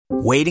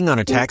Waiting on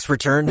a tax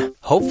return?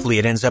 Hopefully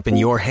it ends up in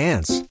your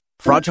hands.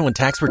 Fraudulent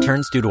tax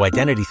returns due to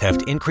identity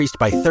theft increased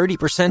by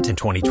 30% in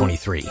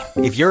 2023.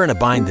 If you're in a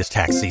bind this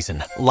tax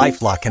season,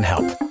 LifeLock can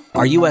help.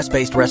 Our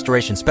U.S.-based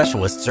restoration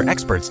specialists are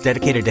experts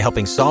dedicated to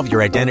helping solve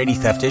your identity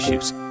theft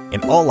issues.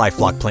 And all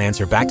LifeLock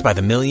plans are backed by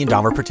the $1 Million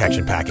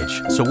Protection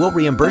Package. So we'll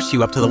reimburse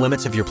you up to the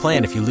limits of your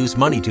plan if you lose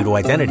money due to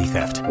identity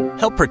theft.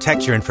 Help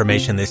protect your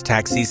information this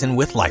tax season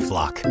with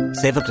LifeLock.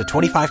 Save up to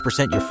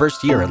 25% your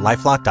first year at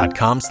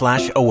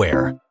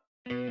LifeLock.com/aware.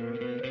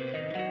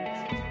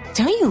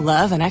 Don't you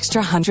love an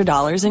extra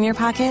 $100 in your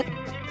pocket?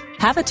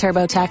 Have a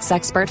TurboTax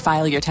expert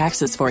file your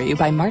taxes for you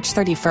by March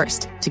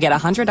 31st to get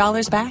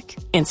 $100 back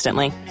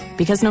instantly.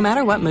 Because no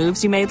matter what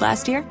moves you made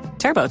last year,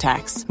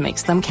 TurboTax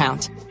makes them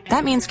count.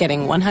 That means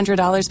getting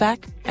 $100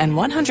 back and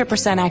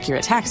 100%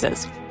 accurate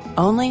taxes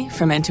only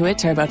from Intuit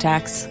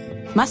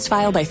TurboTax. Must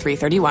file by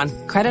 3/31.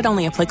 Credit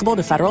only applicable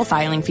to federal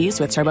filing fees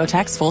with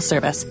TurboTax full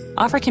service.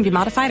 Offer can be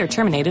modified or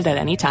terminated at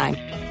any time.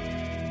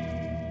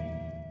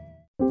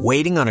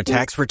 Waiting on a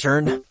tax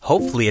return?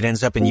 Hopefully it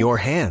ends up in your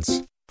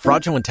hands.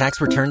 Fraudulent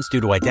tax returns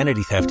due to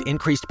identity theft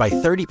increased by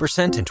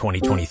 30% in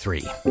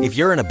 2023. If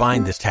you're in a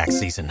bind this tax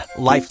season,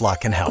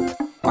 LifeLock can help.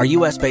 Our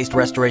U.S.-based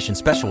restoration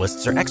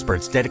specialists are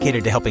experts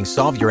dedicated to helping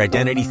solve your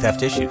identity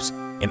theft issues.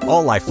 And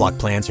all LifeLock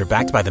plans are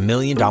backed by the $1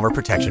 Million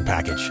Protection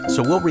Package.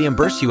 So we'll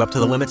reimburse you up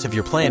to the limits of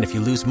your plan if you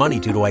lose money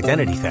due to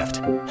identity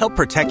theft. Help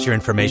protect your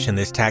information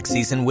this tax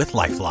season with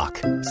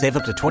LifeLock. Save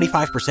up to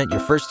 25% your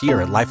first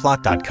year at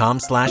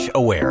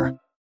LifeLock.com/aware.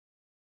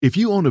 If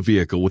you own a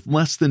vehicle with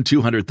less than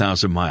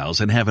 200,000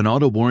 miles and have an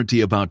auto warranty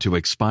about to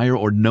expire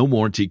or no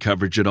warranty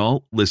coverage at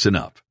all, listen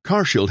up.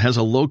 CarShield has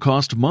a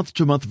low-cost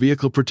month-to-month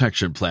vehicle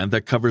protection plan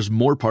that covers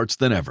more parts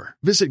than ever.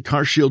 Visit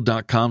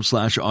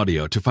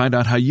carshield.com/audio to find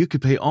out how you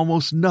could pay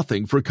almost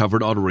nothing for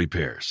covered auto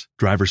repairs.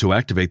 Drivers who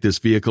activate this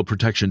vehicle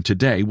protection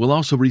today will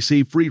also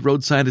receive free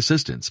roadside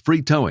assistance,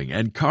 free towing,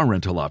 and car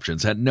rental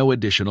options at no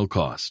additional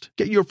cost.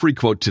 Get your free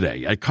quote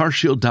today at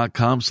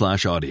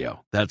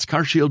carshield.com/audio. That's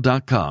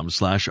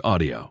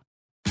carshield.com/audio.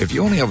 If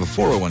you only have a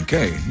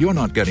 401k, you're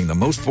not getting the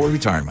most for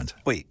retirement.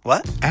 Wait,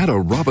 what? Add a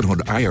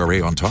Robinhood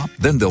IRA on top,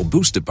 then they'll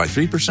boost it by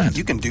 3%.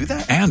 You can do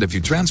that? And if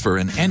you transfer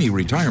in any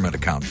retirement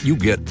account, you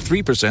get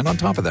 3% on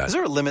top of that. Is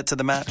there a limit to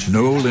the match?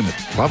 No limit.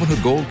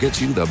 Robinhood Gold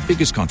gets you the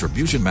biggest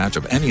contribution match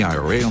of any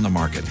IRA on the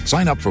market.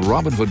 Sign up for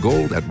Robinhood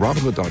Gold at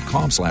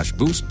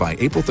Robinhood.com/boost by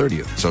April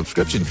 30th.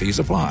 Subscription fees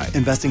apply.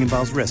 Investing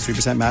involves risk.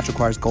 3% match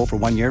requires gold for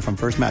 1 year from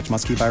first match.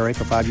 Must keep IRA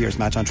for 5 years.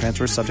 Match on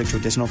transfers subject to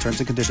additional terms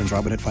and conditions.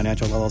 Robinhood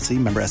Financial LLC.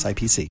 Member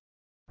SIPC.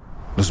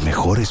 Los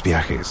mejores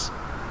viajes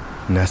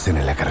nacen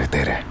en la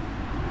carretera,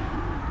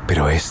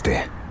 pero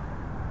este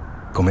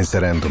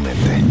comenzará en tu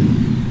mente.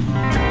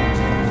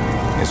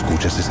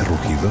 ¿Escuchas ese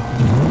rugido?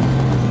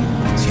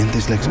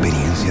 ¿Sientes la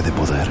experiencia de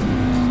poder?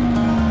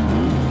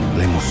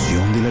 ¿La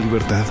emoción de la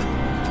libertad?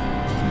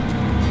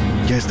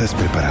 Ya estás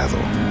preparado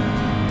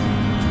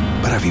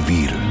para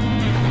vivir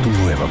tu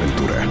nueva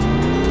aventura.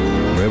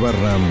 Nueva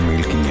RAM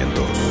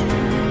 1500.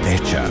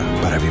 Hecha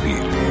para vivir.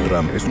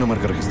 RAM es una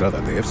marca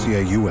registrada de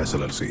FCA US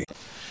LLC.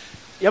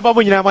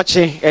 Yababu nyina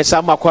mache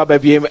esa makwa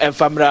babiem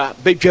enfamra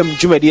bedwam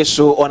dwumadi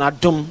so on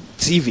Adom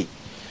TV.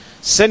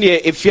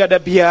 Sene efiada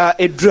bia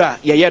edura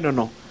ye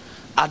no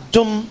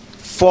Adom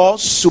for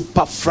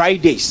Super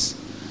Fridays.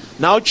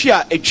 Na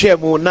ochia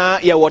etwemu na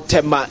ye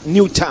wotema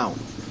Newtown.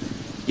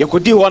 Ye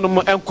kodi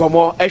honom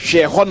enkomo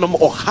ehwe honom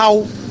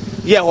ohaw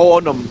ye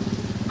honom.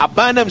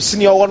 Abanam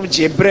senior wonom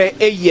jebre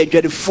eyi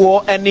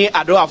adwadefo ene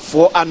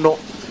adoafo ano.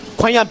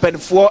 Kwanya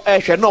mpenfo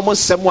ehwe no mo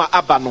nsem a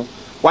aba no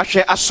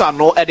wahwe aso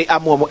ano ede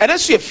amomo ene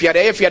so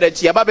efiade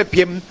ti aba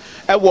bepiem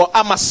ewo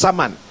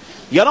Amasaman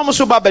yonom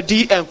so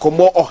babadi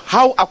enkomo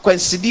ohaw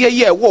akwanside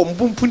ye wo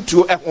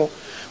mbumpuntuo eho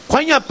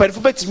kwanya mpenfo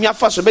betimi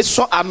afa so be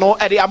so ano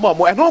ede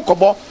amomo eno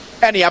nkomo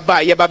ene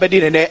aba ye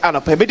babadi ne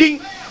anopamedi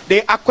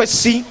de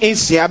akwasi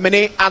ensia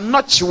mene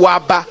anochiwa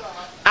aba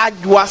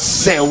adwa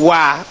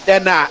sewa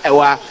ena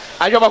ewa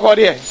adwa ko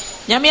de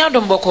Nyame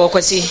adom boko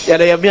kwasi ya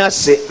da yame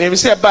ase me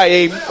se ba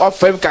ye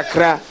ofem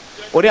kakra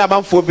ori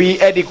amanfo bi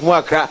edik mu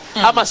akra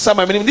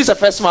Amasaman me this is the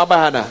first time aba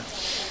hana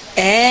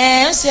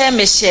se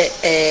me hye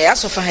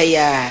asofa ha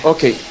ya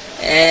okay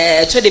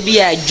to de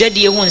bia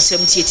dwade hu nsem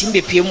tietim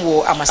bepiem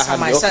wo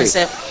Amasaman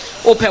sanse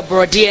ope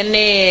brode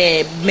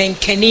ne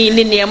menkani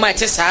ne niema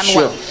tesa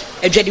no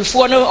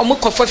adwadefo no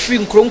omokofa free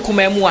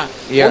nkronkuma mu a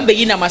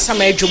ombeyi na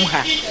Amasaman adwum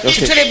ha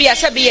to de bia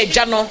se be ye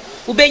dwa no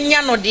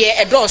ubenya no de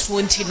edos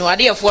wonti no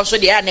adefo so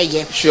de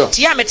aneye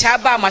ti ya meta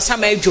ba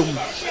Amasaman adwum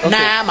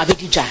na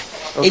mabedija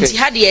enti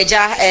ha de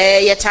eja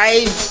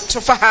yetai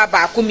tofa ha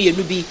ba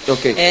komienu bi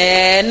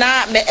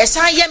na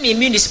esa ye me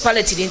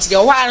municipality enti de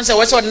ho an se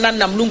wo se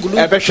nam lungulu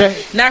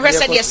na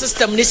hwese de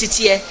system ne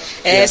sitie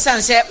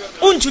sanse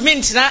untumi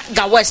ntina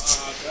ga west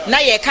na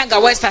ye kanga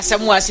west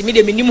asemu ase mi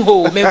de minim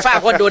ho me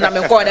fa hodo na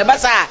me ko de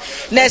basa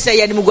na se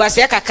ye nimugu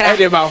ase kakra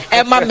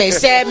e ma me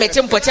se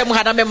metimpotem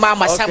ha na me ma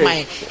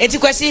Amasaman enti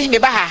kwasi me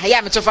ba ha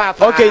ya me tofa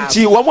pa okay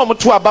enti wo mo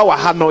to aba wa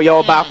ha no ye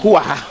oba ku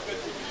wa ha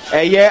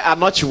eye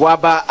anochi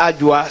waba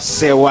adwa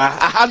sewa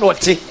aha no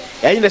te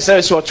ɛyin sɛ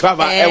sɛ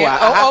ɔtwaba ɛwa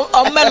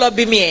ɔmmɛlɔ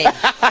bi me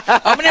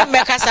ɔmne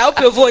mmɛkasa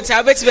wopɛ vote a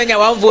wobɛtumi anya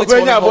 1 vote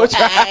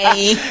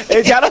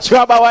ɛti ano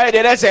twaba wayɛ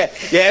deɛ sɛ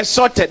yɛ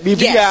sorted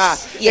bibia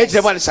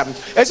ɛgyina mu ne sam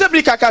ɛsɛ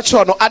bi kaka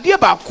kyerɛ no adeɛ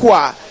baako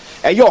a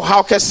ɛyɛ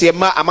ɔhaw kɛseɛ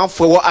ma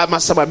amanfoɔ wɔ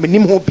Amasaman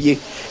menim ho bie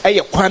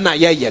ɛyɛ kwan a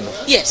yɛyɛ no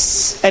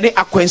yes ɛne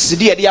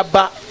akwansidi yɛde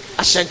aba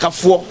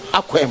ahyɛnkafoɔ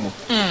akwan mu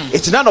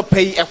ɛti na no pɛ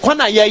yi ɛkwan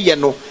a yɛyɛ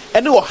no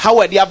ɛne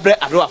ɔhaw a yɛde abrɛ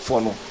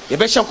adoafoɔ no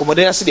yɛbɛhyɛ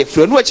nkɔmmɔden ase deɛ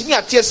firi no akyi ne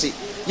ateɛ se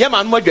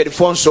yɛma no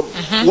adwadifoɔ nso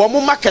wɔn mo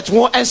market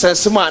ho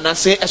nsɛnsɛm a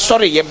anase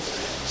ɛsɔre yɛm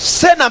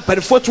sɛ na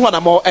mpanifoɔ to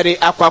anamɔ ɛde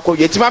akɔ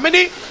yɛ timame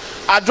ne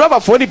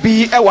adrobafoɔ no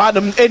bi ɛwɔ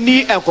hanom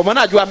ɛni nkɔmmɔ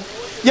no adwoa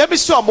yɛbi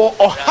sɛ ɔmo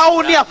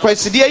ɔhaw ne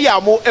akwansideɛ yi a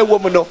ɔmo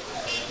ɛwɔ mu no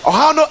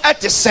ɔhaw no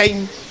ɛte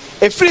sɛn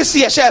ɛfiri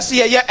si yɛhyɛ ase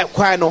yɛyɛ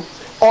ɛkwan no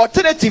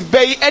alternative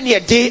bɛyi ɛne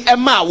ɛde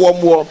ɛma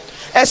wɔn wɔ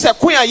ɛsɛ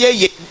kwan a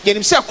yɛyɛ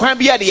yɛnim sɛ kwan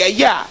bi a de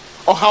yɛyɛ a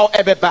ɔhaw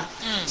ɛbɛba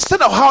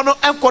sɛnɛ ɔhaw no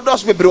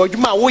ɛnkɔdɔso bebree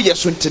adwuma a woyɛ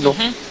so nti no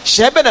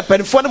hyɛ bɛ na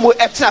mpanifoɔ no mu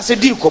ɛtena ase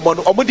di nkɔmmɔ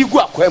no ɔmo de gu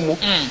akwan mu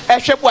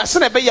ɛhwɛ boa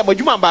sɛnɛ ɛbɛyɛ mo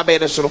adwuma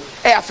mbaabɛyɛ no so no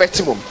ɛyɛ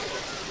affect mo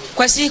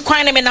kwasi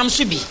kwan ne menam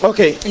so bi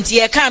okay nti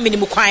yɛka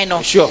minimu kwan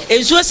no sure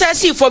nsuo sɛ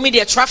si for me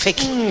the traffic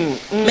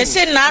me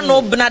se na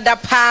no bnada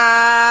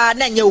pa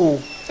na nyɛ wo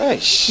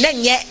na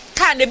nyɛ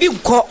ka na bi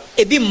nkɔ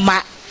ebi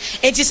mma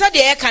enti sɛ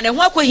deɛ yɛka ne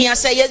ho akɔhia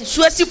sɛ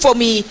yɛnsuo si for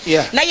me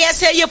na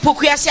yɛsɛ yɛ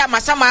pokua se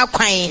Amasaman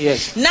kwan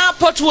na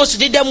potholes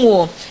deda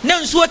mu na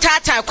nsuo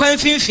tata kwan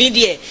finfin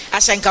deɛ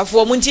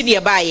ahyɛnkafoɔ mu nti ne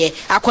baayɛ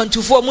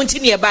akwantufoɔ mu nti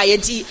ne baayɛ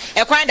nti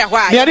ɛkwan da hɔ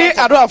a yɛne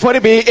adoafoɔ no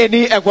bi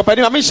ɛni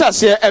ɛnkɔpani ma menhyɛ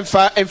aseɛ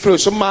ɛmfa ɛmfiri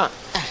so ma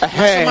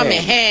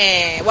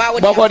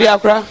bɔkɔde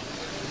akora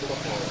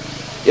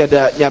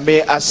yɛda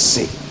nyame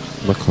ase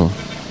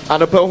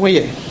anɔpɛ ho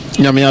yɛ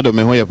nyame adɔ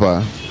me ho yɛ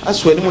paa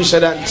aso ani mu hyɛ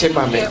da nte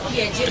ma me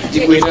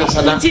digwe na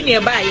sana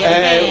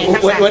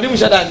wani mu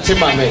hyɛ da nte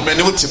ma me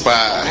m'ani mu te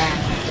paa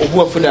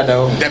obu afu dada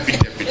ho dabi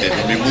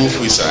me bu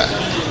fu saa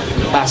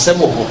asɛm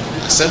wɔ hɔ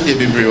asɛm deɛ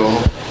bebree wɔ hɔ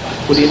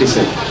wode de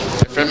sɛ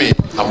ɛfrɛ me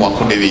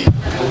amoako dewi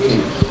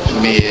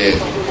meyɛ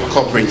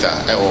corporate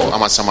ɛwɔ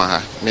Amasaman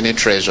ha mene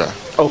treasurer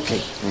okay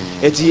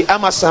eti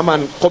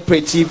Amasaman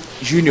cooperative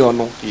union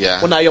no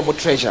wona yɛ mo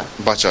treasurer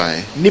bacha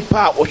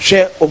nipa a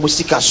ɔhwɛ ɔmo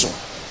sika so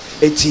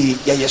eti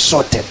yɛyɛ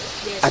sorted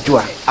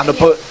adwa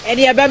anopo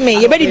eni aba me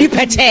yebedi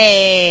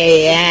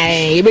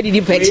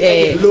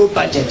pete low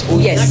budget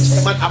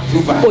yes man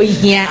approval oh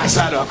yeah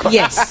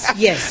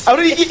yes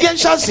already yen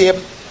chance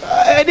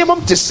eni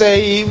mom to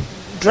say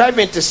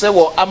driving to say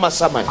wo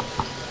Amasaman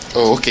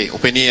oh okay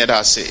openi ya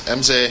da say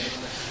em say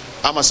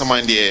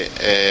Amasaman de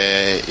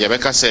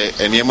yebeka say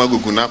eniema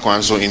gugu na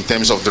kwan so in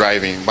terms of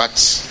driving but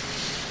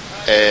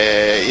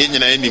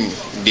yenyina enim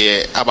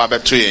de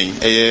ababeto yen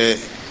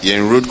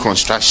yen road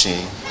construction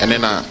and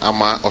then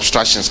ama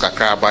obstructions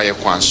kakra ba ye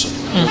kwan so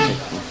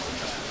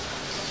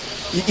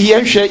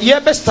yen hwe ye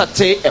be start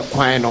e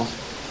kwan no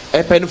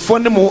epenfo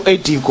ne mo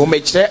edi go me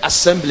kire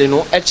assembly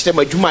no e kire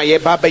madwuma ye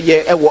ba ba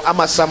ye e wo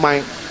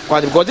Amasaman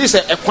kwa because this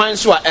e kwan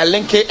so a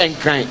elenke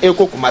enkran e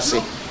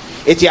kokumase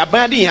eti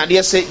aban de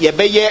hade se ye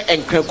be ye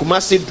enkran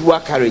kumase dual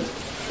carriage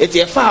eti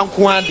e fa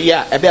nko ade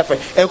a e be afa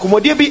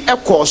enkomodie bi e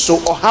kɔ so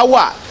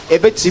ohawa e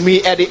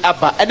betimi e de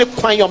aba e ne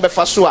kwan yo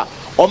befa so a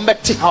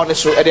ombeti how ne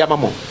so e de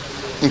amamo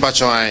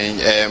mpachwan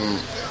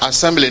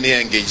assembly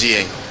ne engage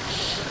yen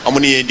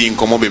omuni edi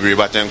nkomo bebre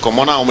but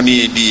nkomo na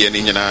omuni edi yen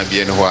nyina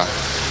bie ne ho a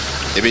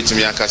e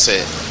betimi aka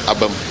se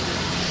abam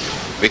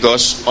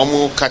because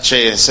omu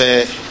kache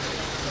say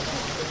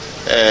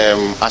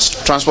as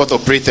transport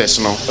operators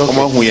no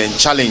omo hu yen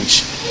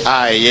challenge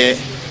ye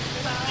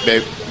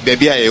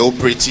baby a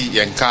operate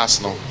yen cars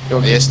no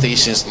yen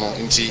stations no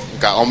nti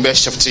nka ombe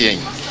shift yen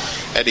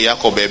e de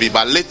yakọ baby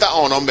but later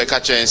on ombe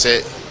kache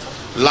say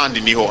land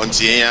ni ho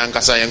nti yen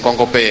ankasa yen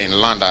konko pay in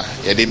land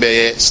ye de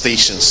be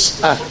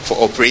stations for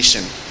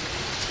operation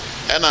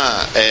and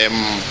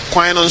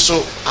kwan no so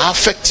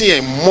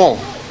affecting more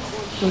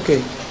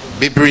okay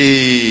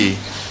bebre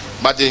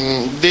but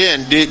in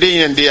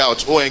day and day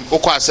out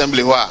oko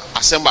assembly ho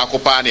assemble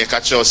akopa na e ka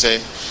che say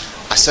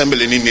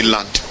assembly ni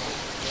land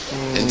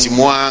nti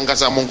mo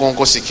ankasa mo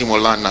konko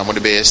sikimo land na mo de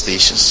be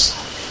stations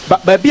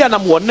ba bia na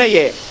mo na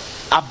ye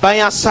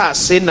aban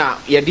asase na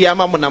ye de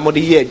ama mo na mo de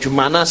ye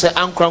adwuma na se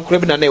ankrankra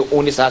bi na na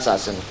oni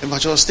asase no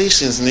imagine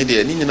stations ni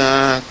de ni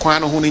nyina kwan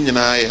no ho ni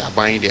nyina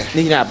aban de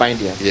ni nyina aban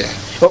de yeah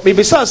but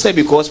maybe say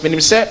because when him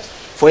say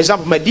for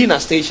example Medina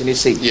station is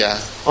say yeah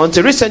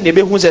until recently be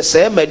hu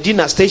say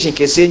Medina station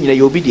ke say nyina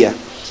ye obi dia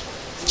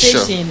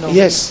station no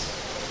yes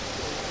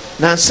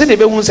na se ne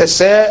be hu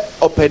say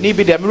opani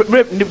bi de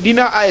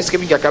Medina IS ke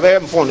bi kaka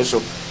phone so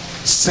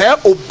say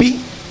obi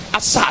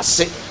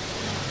asase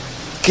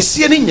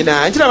kesie ni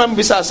nyina ntina ma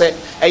mbisa say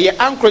eye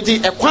ankrodi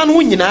ekwan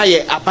ho nyina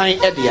ye aban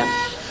edea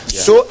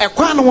so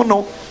ekwan ho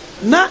no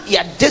na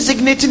ya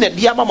designate na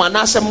dia mama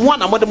na asem mo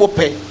na modem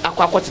pe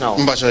akwakotena ho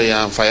mbacho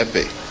ya fire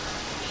pay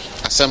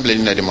assembly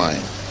in the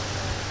mine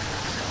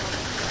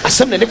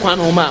assembly ne kwan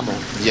ho mama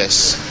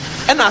yes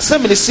and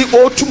assembly see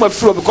all too much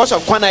flow because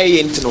of kwan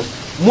aye ntino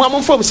mo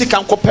amfo si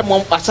kan kopem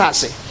mo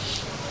asase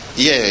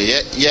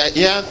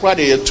Yeah, quite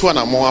a 2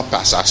 and more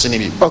pass as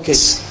any. Okay.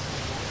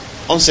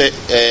 On say,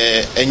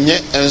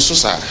 and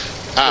Susa,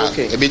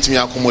 a bit me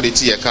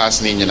accommodity a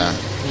cast nina.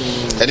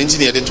 And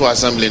engineer the 2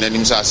 assembly and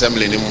him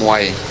assembling him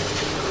why.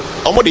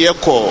 Omodi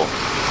call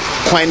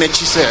quine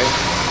say.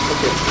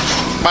 Okay.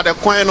 But the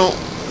quino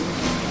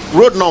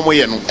road no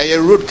way, a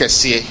road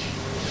cassia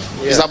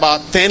is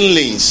about 10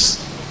 lanes.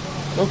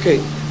 Okay.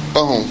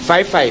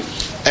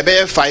 5-5. A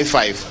bear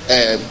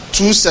 5-5,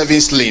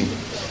 2 lane.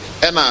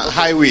 And a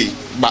highway,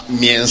 but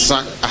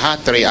miensa, I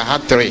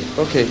had 3.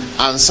 Okay.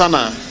 And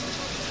sana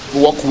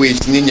walkway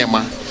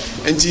ninyama.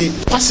 And the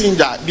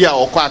passenger be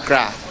our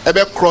quackra,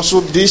 ebe cross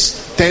up these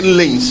 10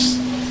 lanes.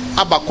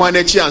 Aba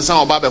kwanechi and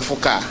some of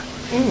Fuka.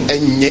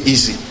 And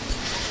easy.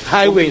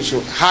 Highway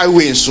so.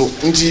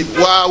 Nti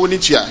wa woni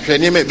tua hwe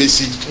ne ma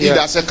besi.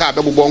 Ida se ka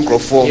be bobon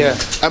krofo.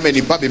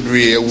 Amani pa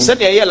bebre ewu. Said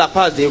the La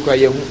Paz de kwa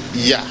yehu.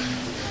 Yeah.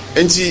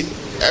 Nti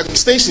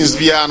stations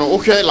bia no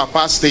ohwe La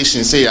Paz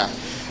station say ya.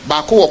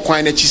 Baako wo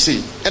kwan na chi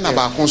sei. E na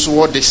baako so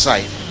wo this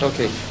side.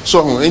 Okay.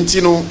 So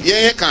nti no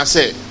ye kan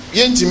say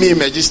ye ntimi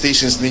emerge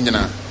stations ni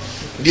nyina.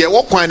 De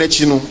wo kwan na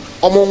chi no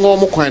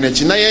omo kwan na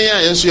chi na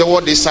ye nso ye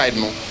wo this side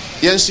no.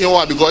 Yes, you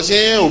are because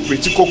you are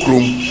pretty cook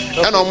room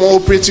and a more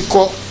pretty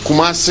cook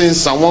Kumasin,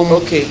 someone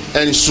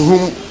and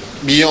Suhum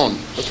beyond.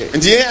 Okay.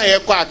 And the air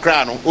quite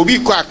crown, Obi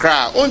quite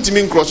cry, on to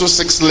mean cross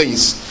 6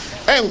 lanes.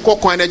 And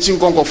cock one chin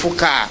conco for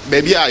car,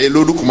 baby, a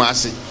lodu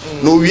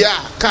Kumasi. No, we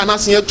are can't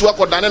see a 2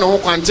 or down and who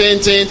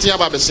contain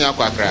about the same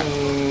quackra.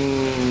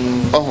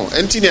 Oh,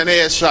 and Tina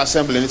extra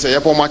assembly, it's a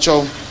yapo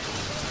macho.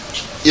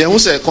 You who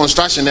say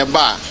construction a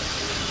bar,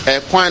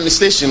 a quine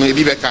station, a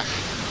Bibeka.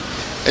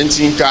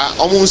 Entinka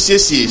almost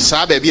sesi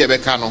saa baby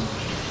ebeka no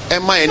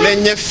ema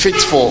enye fit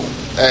for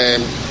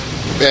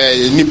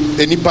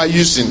nipa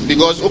using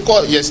because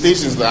oko your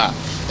stations that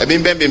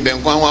been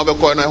kwan ho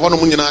abeko no hono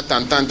munyina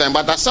tan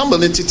but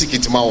assembly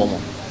ticket ma wo mo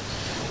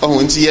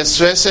oh nti yes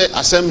stress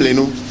assembly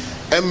no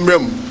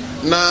emrem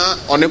na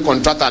on a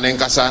contractor na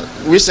nkasa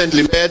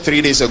recently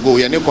 3 days ago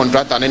ya ne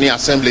contractor na ni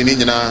assembly ni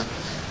nyina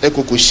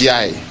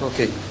ekokoshia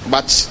okay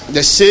but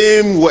the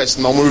same words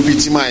no mo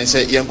repeat my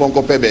say yen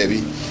konko pe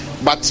baby.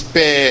 But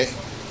per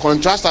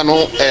contrast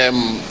no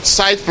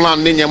site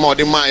plan ni nyama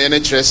ode ma ye na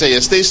kire say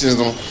stations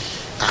no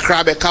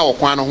kakra be ka wo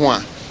kwan no ho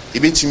a e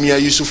betimi ya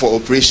use for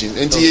operation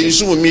enti ye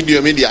use mo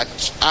media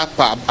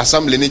apa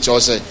assembly ni cho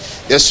say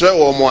yes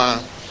wo mo a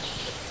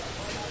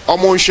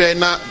omo hwe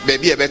na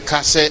baby e be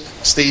ka say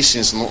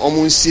stations no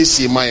omo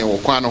nsiesie ma ye wo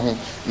kwan no ho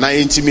na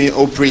entimi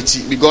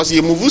operate because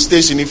ye move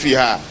station if you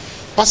ha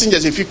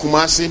passengers if you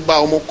Kumasi ba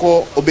omo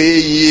ko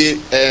obeye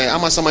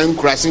Amasaman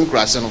crossing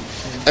no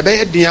e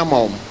be dia ma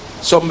omo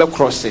so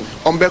crossing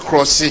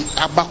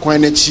abakwan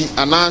na chi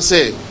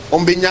anase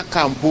ombenya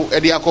campo e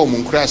dey akọ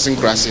mun crossing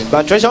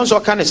but treasure so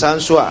kan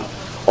sanso a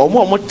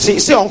omo ti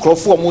say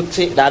onkrofo omo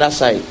ti the other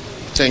side.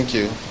 Thank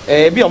you.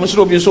 Bi omo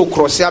so obi so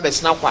cross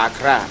abesna kwa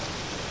Accra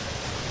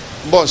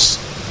boss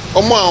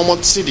omo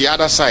ti the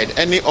other side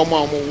any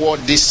omo wo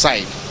this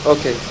side.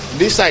 Okay,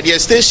 this side your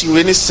station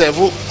we need serve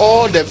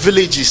all the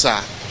villages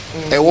are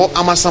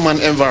Amasaman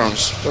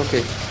environs.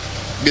 Okay.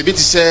 Baby to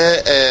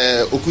say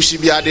okushi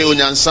biade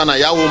onyansana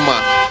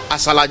yawoma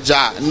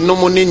asalaja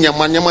no ni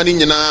nyama ni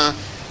nyina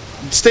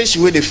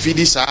station where the feed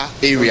this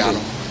area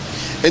no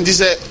and this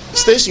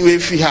station where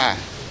fi ha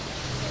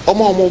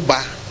omo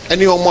ba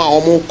any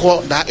omo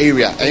call that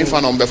area and fa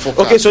no be for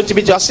okay so to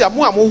be just say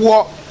amu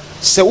wo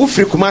se wo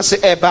free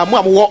Kumasi ba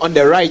amu wo on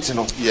the right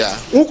no yeah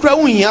wo kura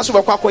wo hia so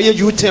be kwa ye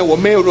U10 wo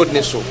main road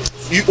ni so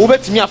wo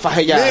betimi afa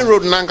ha ya main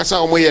road na nkasa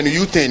omo ye no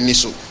U10 ni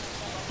so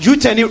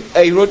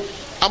U10 road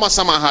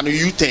Amasaman ha no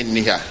U10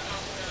 ni ha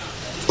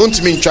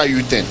untimi ntwa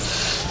U10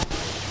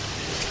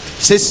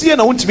 se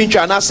na untimi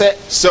ntwa na se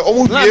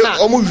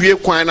omo wie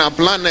kwan na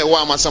plan na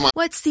wa Amasaman.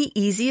 What's the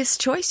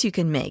easiest choice you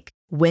can make?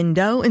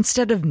 Window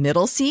instead of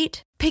middle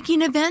seat?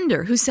 Picking a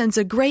vendor who sends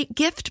a great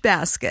gift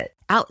basket?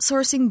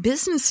 Outsourcing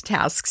business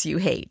tasks you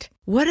hate?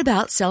 What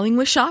about selling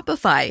with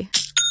Shopify?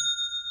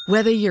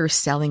 Whether you're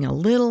selling a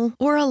little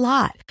or a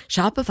lot,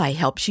 Shopify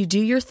helps you do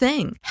your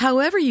thing,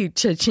 however you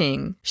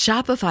cha-ching.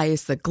 Shopify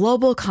is the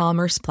global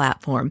commerce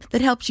platform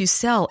that helps you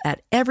sell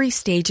at every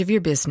stage of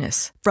your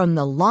business. From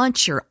the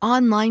launch your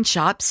online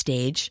shop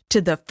stage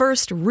to the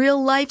first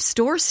real-life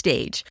store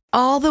stage,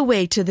 all the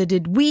way to the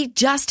did we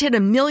just hit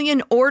 1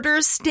 million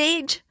orders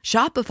stage.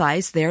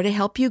 Shopify's there to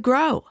help you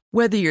grow.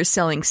 Whether you're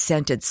selling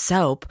scented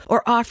soap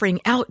or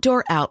offering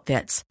outdoor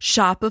outfits,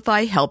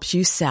 Shopify helps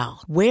you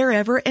sell.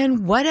 Wherever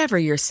and whatever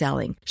you're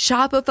selling,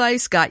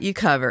 Shopify's got you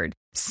covered.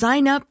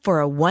 Sign up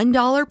for a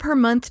 $1 per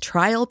month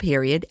trial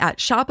period at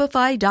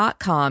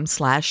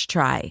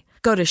shopify.com/try.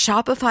 Go to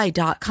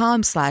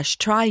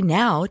shopify.com/try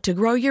now to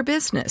grow your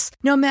business,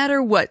 no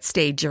matter what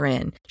stage you're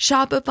in.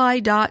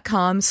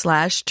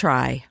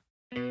 Shopify.com/try.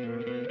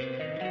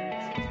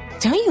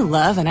 Don't you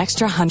love an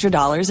extra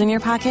 $100 in your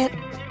pocket?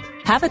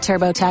 Have a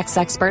TurboTax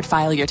expert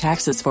file your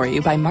taxes for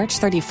you by March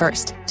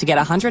 31st to get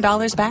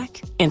 $100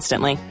 back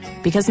instantly.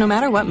 Because no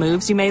matter what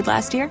moves you made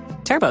last year,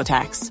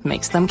 TurboTax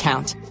makes them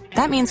count.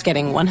 That means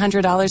getting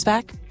 $100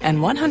 back and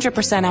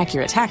 100%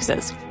 accurate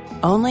taxes,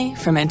 only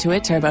from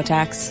Intuit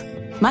TurboTax.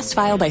 Must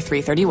file by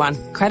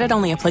 3/31. Credit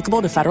only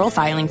applicable to federal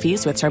filing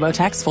fees with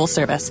TurboTax full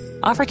service.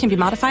 Offer can be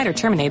modified or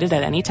terminated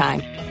at any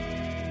time.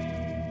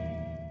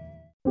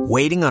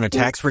 Waiting on a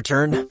tax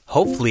return?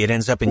 Hopefully it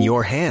ends up in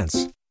your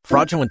hands.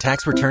 Fraudulent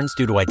tax returns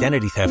due to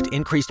identity theft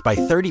increased by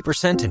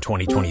 30% in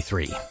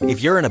 2023.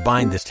 If you're in a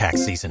bind this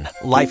tax season,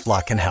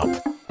 LifeLock can help.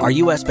 Our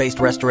U.S.-based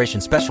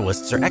restoration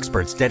specialists are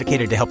experts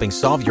dedicated to helping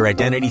solve your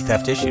identity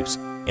theft issues.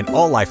 And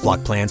all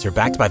LifeLock plans are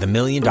backed by the $1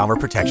 Million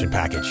Protection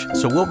Package.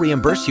 So we'll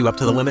reimburse you up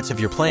to the limits of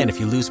your plan if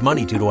you lose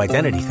money due to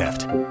identity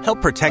theft.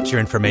 Help protect your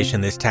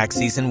information this tax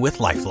season with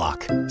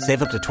LifeLock.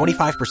 Save up to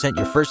 25%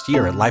 your first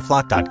year at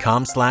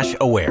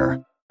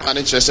LifeLock.com/aware. And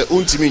it's just a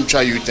ultimate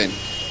try you then.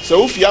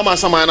 So if you are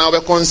Amasaman now, we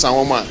concern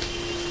woman.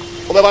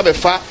 Over the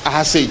far,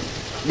 I say,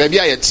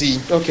 maybe I tea.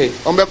 Okay.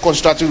 On the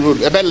constructed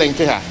road, a bed length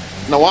here.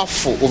 Now, what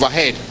for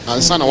overhead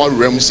and son of what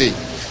room say.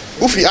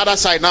 If the other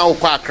side now,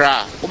 quite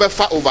cry. Over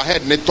far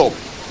overhead, net top.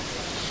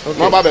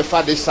 No about the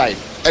far this side.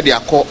 At the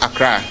call a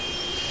cry.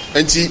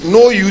 And see,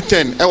 no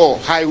U10 or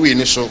highway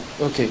initial.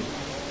 Okay.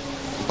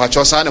 But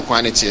your son of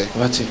quantity.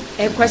 What?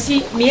 And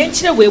Kwasi, me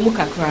enter we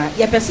mukakra.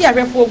 Ya pesi a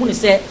refo who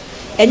say.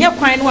 Enya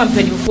kwan no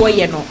ampani fo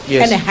ye no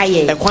ene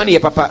haye e kwan ye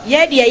papa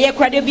ye de ye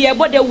kwade bia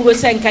bode wuro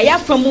senka ya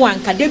famu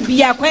anka de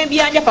bia kwan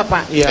bia anya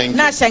papa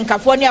na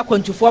senkafo ne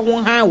akwantufo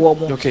ho han wo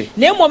mo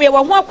na mmom ye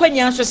wo ho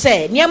akwanya so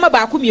se niam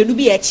ba ko mienu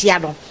bi ye chia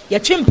no ye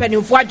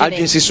twempanimfo adwene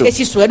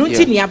esi so enu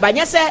ti nia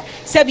banya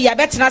se bia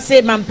betena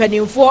se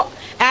mampanimfo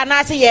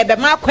ana se ye be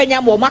ma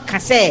akwanya mo maka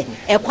se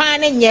e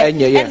kwan ne nye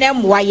ene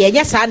mwa ye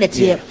nya sa na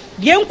tie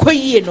die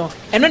nkoyie no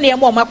eno ne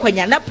mo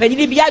makwanya na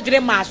panini bia adwene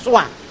ma so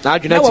a na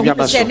adwene ti bia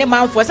ma so ne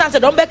manfo sanse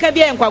don beka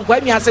bia enkwankwa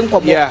nwiase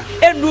nkomo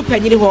enu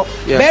panini ho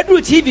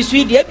bedru tv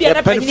so die bia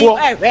na panini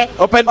ehwe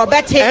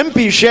obete mp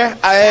hwe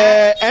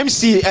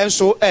mc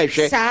enso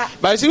ehwe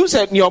but see who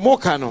said ni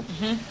omoka no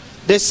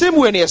the same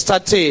way they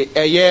started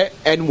year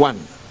n1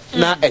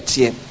 na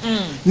etie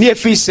ni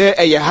efi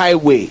say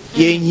highway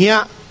ye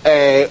hia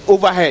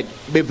overhead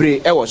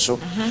bebre ewo so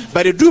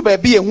but the do ba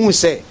bia hu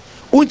say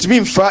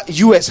untimi mfa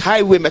US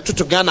highway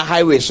metoto Ghana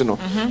highways no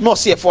no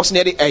see a force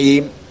near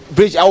the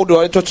bridge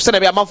outdoor to send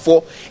be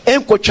amanfo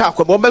enkotwa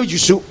akwa mo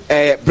use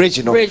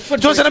bridge no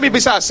to send me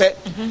bisa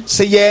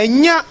say ye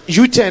nya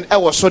U10 e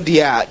wo so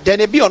dia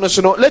then e bi ono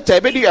so no later e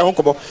be di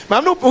ehonkobo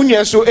mam no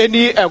unya so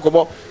eni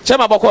enkobo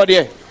chema bokọ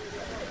de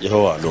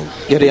Yehowa long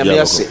ye dey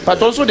am say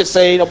but also the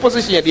say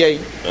opposition ye dey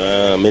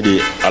me di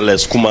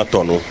Alex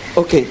Kumato no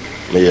okay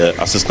me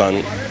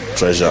assistant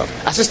treasurer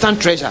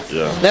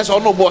yeah. That's all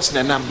no boss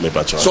na nam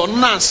so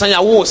na san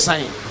ya wo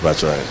san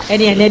that's right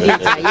any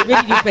data you be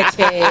di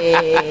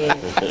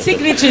pete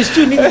secretaries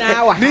too ni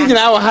na wa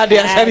ha dey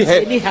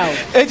anyhow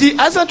eti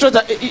as a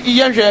treasurer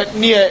ye hwe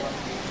near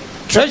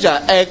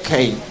treasurer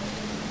kai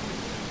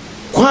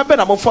kwa be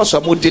na mo force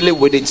mo delay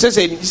with it say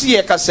see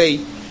ye ka say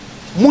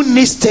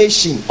munni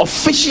station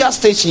official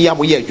station ya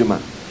mo ye adwuma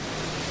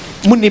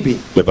munni bi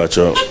me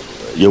pacho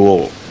ye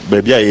wo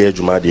baby ye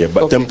adwuma dey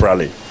but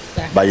temporarily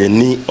by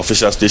any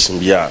official station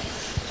bia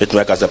it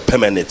make as a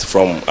permanent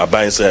from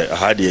aban say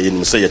had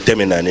you say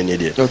terminal any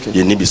there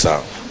you need bisa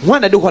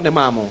one do ho ne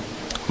mamo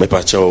me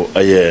pacho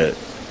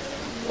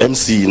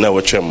MC na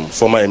wetwem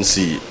former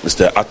MC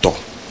Mr. Atto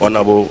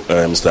honorable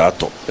Mr.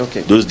 Atto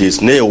those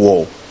days near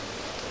war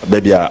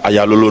baby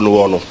ayalolo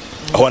no no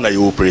ho na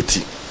you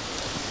operate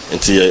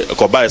nti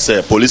ko buy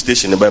say police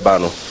station be ba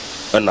no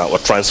na o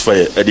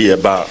transfer e dey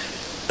ba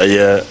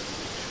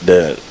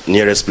the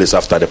nearest place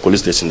after the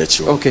police station that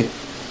you okay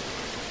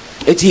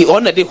eti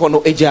on na de ho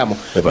no ejiamo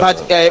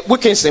but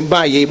Wilkinson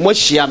ba ye mo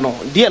hia no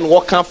de no wo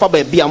kan fa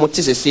ba bia mo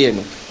tesese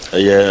no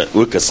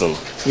Wilkinson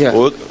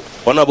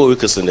honorable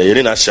Wilkinson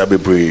ye na hia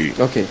bebre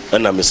okay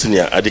na me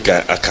senior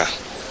adika aka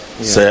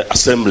say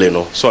assembly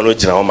no so no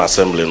gina o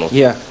assembly no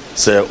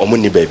say omo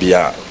ni ba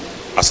bia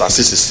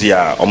asase sisi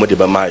a omo de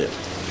ba maye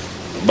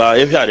ba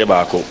ye hia de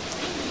ba ko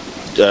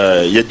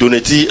ye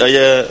donate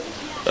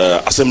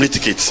assembly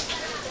ticket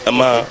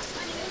ama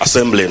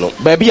assembly no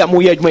baby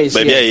amu ye adwuma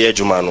baby ye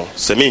adwuma no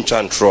se me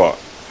ntwa ntro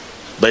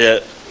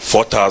be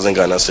 4,000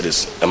 Ghana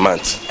cedis a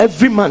month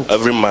every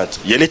month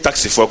ye ni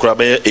taxi for kura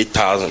be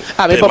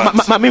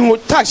 8,000 ma me hu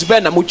tax be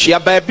na mu twia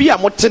baby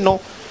amote no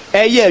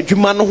ye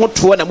adwuma no ho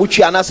to na mu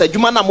twia na sa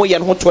adwuma na mo ye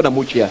no ho to na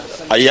mu twia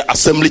aye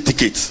assembly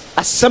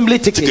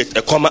ticket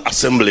e come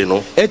assembly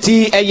no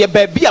eti ye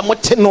baby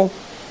amote no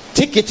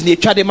ticket ni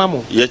twa de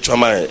mamo ye twa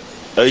ma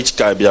each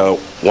car bia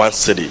 1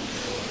 cedi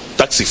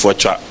taxi for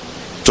twa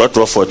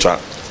trotro for twa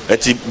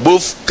eti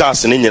both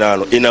cars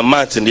in a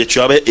month in the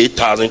twa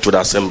 8,000 to the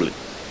assembly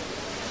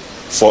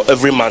for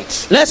every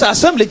month. Let's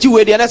assembly ji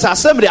we dey let's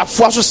assembly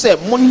afo so say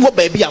mo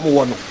baby am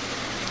wo no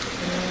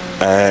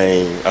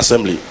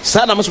assembly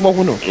sa na mo so mo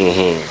hu no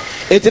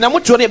eti na mo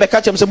tuo ne be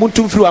ka chem say mo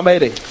tum firi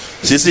amere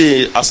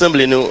sisi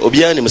assembly no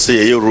obi an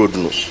say ye road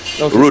no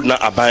road na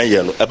aban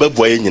ye no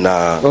ebeboa ye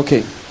nyina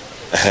okay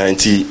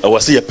enti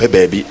awase ye pe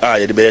baby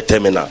ye de be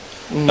terminal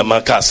e ma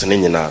cars ne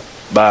nyina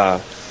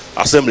ba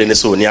assembly ne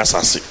so ni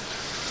asase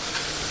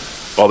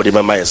Or the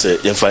mama say,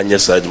 you find your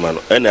side man,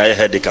 and I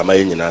had the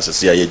Kamayan as a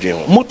CIA dream.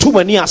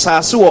 Mutumani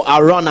assassin or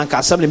around and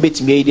Casablanca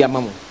bit media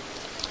mamma.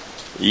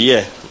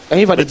 Yeah,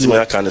 anybody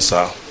my kind of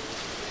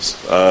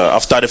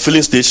after the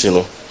filling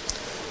station,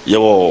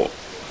 you were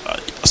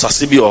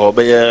Sassibi or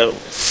Bayer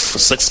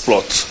 6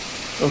 plot.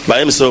 By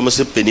himself,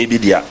 Mr. Penny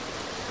Bidia.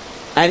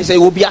 And he said,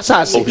 will be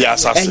assassin. And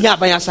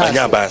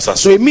Yabaya.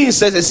 So it means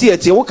that the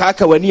theatre,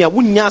 Wakaka, when you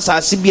wouldn't answer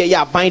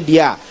Sibia, bind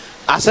the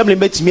assembly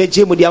met me,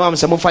 Jim with the Amam,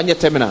 some fine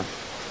terminal.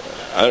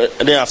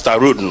 And then after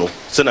road, no,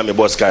 send me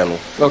boss kind.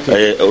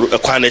 Okay, a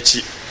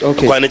quantity.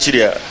 Okay, quantity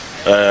there.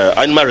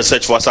 Animal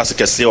research for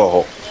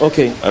Sassicasio.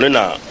 Okay, and then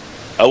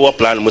our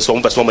plan was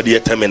one person with the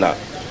terminal.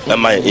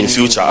 In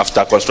future,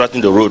 after constructing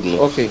the road,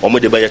 okay, or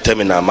maybe by a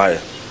terminal, my.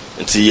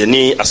 Until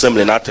any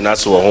assembly not in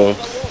us or home,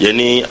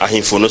 any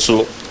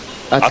ahinfonoso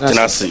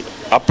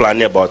atenasi. I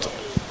plan about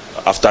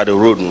after the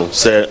road, no,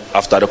 say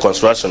after the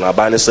construction, I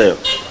buy say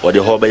or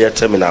the whole by a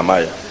terminal,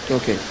 my.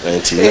 Okay,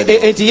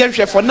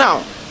 and for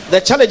now, the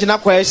challenge na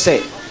kwa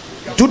say,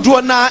 dodo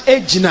na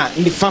ejina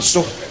nifa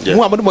so,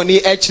 mu amadu money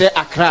echere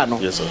Accra no.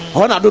 Yes sir.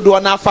 Hona dodo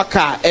na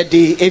faka e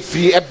de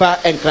efiri eba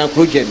enkran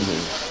project no.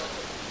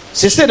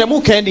 Se say na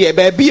mu kan de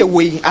ba bi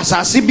ewe,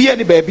 asase bi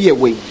e ba bi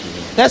ewe.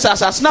 That's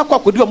as na kwa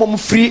kodi omom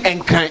free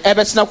enkran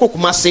ebesina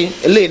kokuma se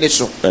lane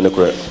so.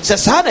 Se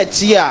sa na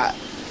tia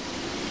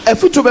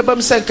afuto bebam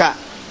senka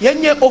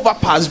yenye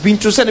overpass bi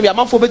nto se na bi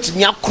amafo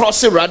betimi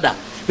across rather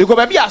because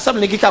ba bi asam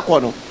ne kika ko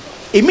no.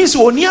 It means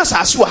oni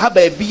asase wo ha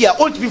ba bia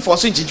old people for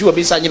sin jiju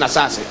obi sanye na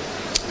asase.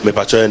 Me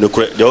pa cho no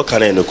kre, they all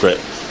can no kre.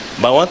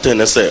 But one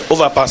thing say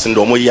overpassing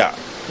do mo ya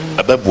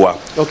abeboa.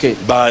 Okay.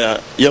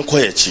 Ba yenko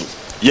yechi.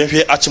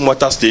 Yenhwe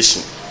Achimota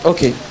station.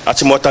 Okay.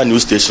 Achimota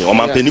news station. O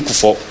man peni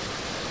kufo.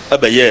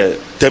 Ebe ye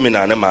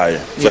terminal na my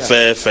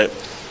fe.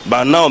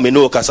 But now me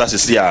know kasa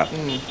sisi a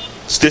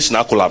station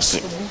a collapse.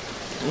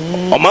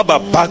 O ma ba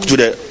back to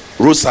the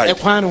roadside.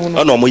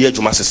 Ono mo ye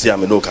dwuma sisi a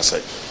me know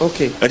kasa.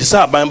 Okay. And say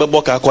aban be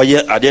boka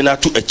akoye ade na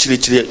to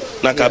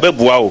achire na ka be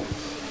boa o.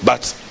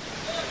 But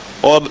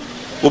obe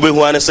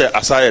hu an say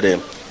aside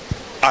dem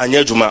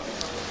anya dwuma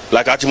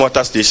like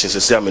Achimota station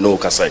sisi a me know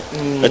kasa.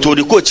 And to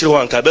the coach ho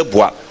an ka be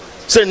boa.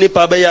 Say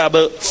nipa be ya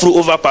be through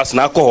overpass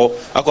na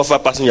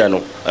akofa passenger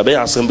no abe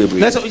ya asem bebre.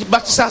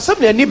 But asem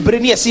na ni bre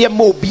ne se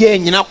ma obi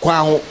anyina kwa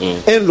ho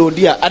enload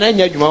dia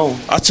ananya adwuma ho.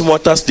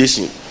 Achimota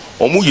station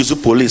omu use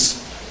police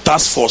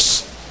task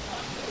force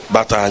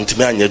but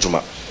antime anya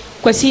adwuma.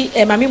 Kwasi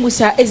Mami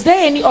Musa, is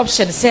there any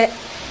option say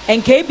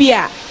enka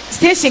bia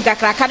station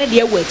kakraka ne de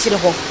ewu akire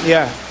ho?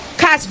 Yeah.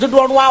 Cars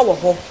dodo no awo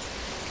ho.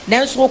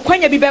 Nanso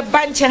kwanya bi be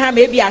banche ha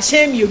ma bia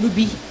ahye mienu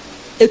bi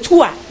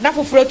etu a na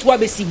foforo etu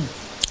abesi mu.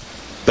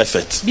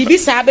 Perfect. Bibi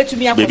sa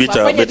betumi akofa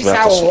kwanya bi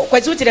sa wo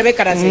kwasi uti de be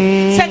kada se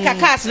senka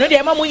cars no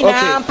de ma mo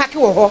nyina pake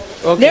wo ho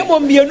na emo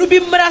mienu bi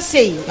mmra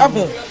sei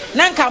aho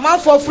na nka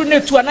manfo furu na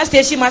etu na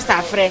station master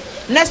afre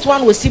next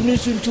one was sibnu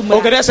suntu ma.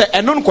 Okay, that's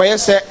enon koye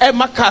se e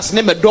ma cars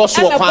ne me do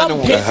so kwa no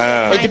ho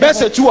e be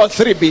se 2 or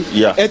 3 bi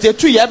e te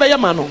 2 ye be ye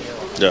ma no.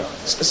 Yeah.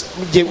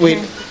 Wait.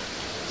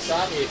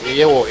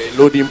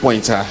 Loading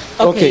point.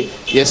 Okay.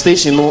 Your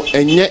station no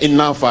enye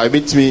enough a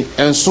betimi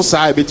enso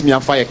sa a betimi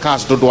afa your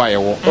cars do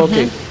ayewo.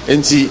 Okay.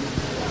 Enti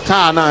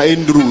car na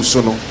enduru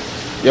so no.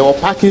 Your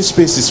parking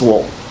spaces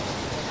were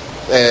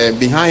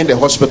behind the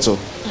hospital.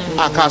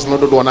 Our cars no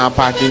do na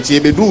parking enti e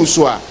be do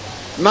so a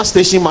na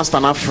station master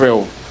na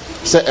frel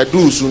say e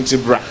do so nti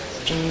bra.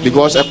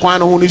 Because a kwan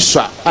ho ni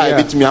swa a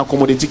betimi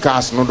accommodate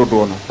cars no do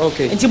no.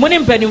 Okay. Enti mo ne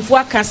mpanimfo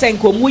aka say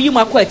nko mu yi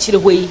makọ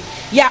akire hoyi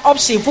ya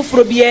option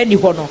foforo bia ni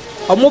ho no.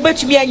 Omo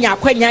betumi anya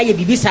akwanya ye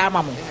bibi sa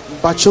ama mo.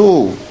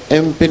 Pacho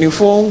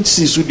mpanimfo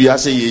si so dua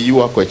say ye yi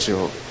wakwachi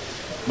ho.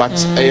 But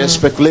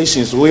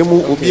speculations we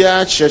mu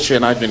obia church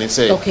na adwene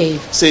say. Okay.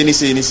 Say ni.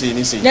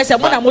 Na say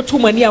mo na mo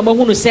tumani a mo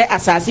hunu say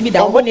asase bi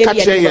da wo na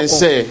e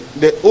say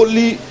the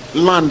only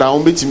land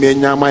on betimi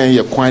anya ma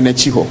ye kwan na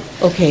chi ho.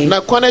 Okay.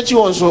 Na kwan na chi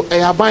ho so e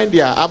aban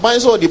dia aban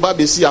so di ba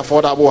be see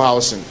affordable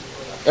housing.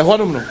 E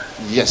honum no.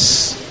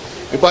 Yes.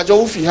 Because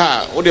you fi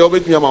ha o de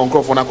obetumi ama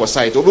nkrofo na ko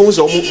site obi hu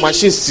say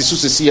machines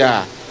sisi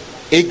a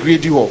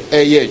grade ho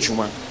ye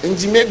adwuma.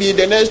 Nti maybe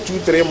the next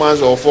 2-3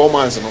 months or 4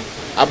 months no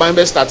aban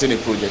be starting a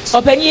project.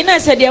 Opanyi na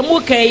say de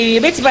mu kan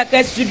betima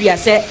ka studio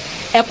say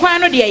e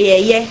kwan no de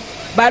ye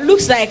but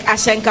looks like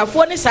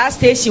ashenkafo ni sa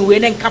station we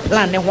na nka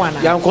plan ne ho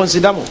ana. Ya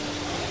consider mo.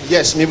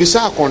 Yes, maybe say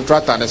a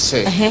contractor na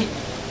say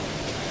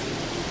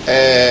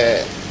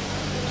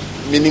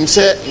meaning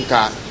say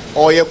nka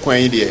oye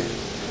kwan de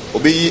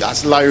obeyi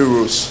auxiliary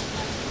roads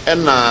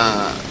and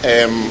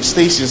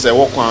stations that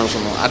work on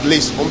at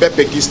least on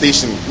Becky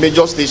station,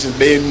 major stations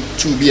being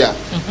 2 beer,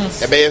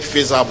 a be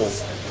feasible.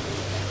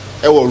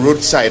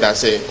 Roadside, I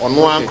say, on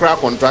one crack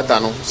contractor,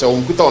 so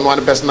we put on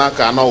one personal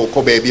car now,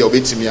 or baby, obey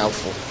me out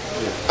for.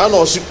 And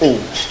also,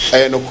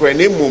 and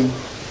Ukrainian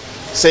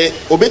say,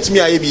 obey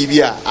me,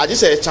 I just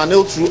say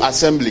channel through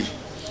assembly.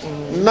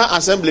 Not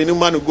assembly, no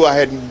man will go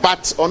ahead,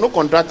 but on no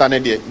contractor,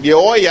 the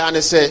all ya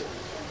say,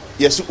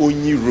 yes,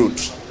 only road.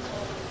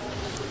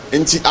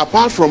 And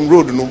apart from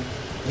road, no,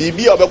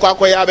 bibi obekwa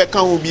akoya abeka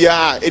ho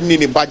bia eni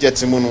ni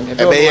budget mu no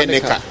ebeye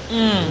neka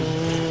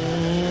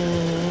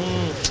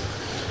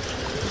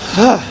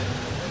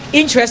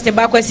interesting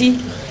bakwasi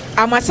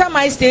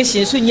Amasaman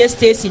station so nye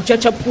station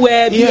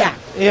chochopua bia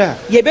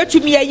ye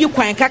betumi ayi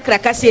kwan kakra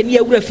kase ne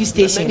awura fi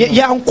station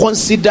ya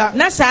consider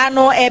na saa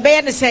no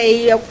ebeye ne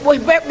say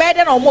be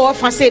de no mo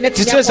ofa say ne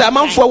tete say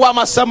amanfo wa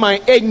Amasaman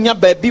enya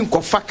ba bi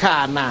nkofa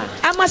ka na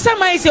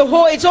Amasaman is a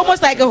whole, it's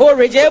almost like a whole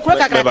region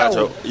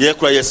ye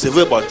kura ye save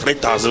about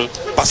 3,000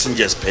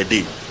 passengers per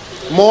day.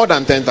 More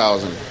than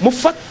 10,000. More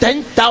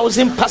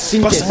 10,000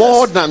 passengers.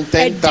 More than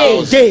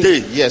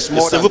 10,000. Yes,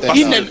 more than 10,000.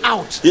 In and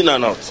out. In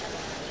and out.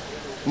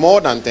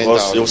 More than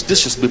 10,000. Your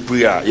stations be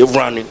prayer. You're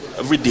running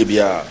every day. Be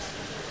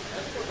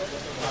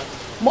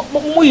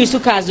Mo used to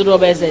cars do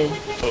obese.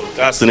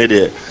 Cars in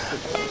there.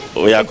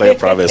 We are quite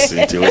privacy.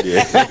 I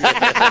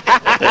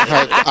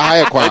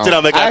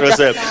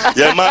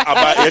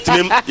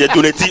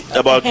donate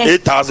about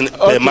 8,000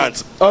 per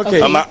month.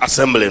 Okay. I'm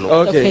assembling.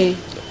 Okay.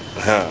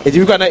 If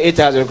you got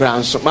 8,000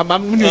 crowns, my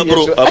mom, tell them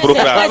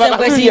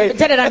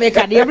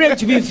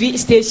to be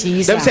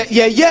stations.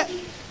 Yeah.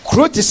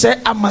 Crow to say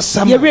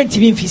Amasaman. You rent to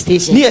be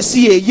station. Near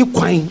see you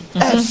quine.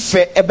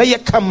 Fe ebeye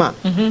kama.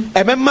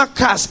 Emema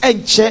cars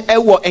and chair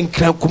ewo and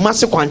crank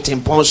kumase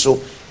quantum ponso.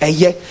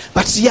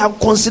 But see, I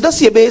consider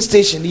see a base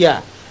station here.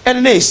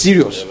 And it's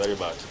serious. Very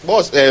bad.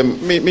 Boss,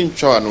 me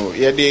chano.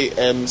 Yeah,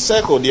 the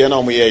circle the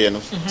no me no.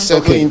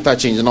 Circle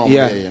interchange no me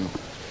no.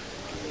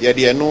 Yeah,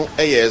 the no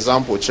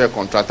example check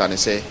contractor and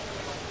say.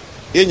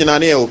 Ye nyina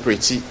na e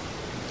operate.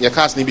 Your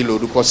cars ni bi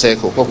load ko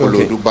circle, ko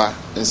load ba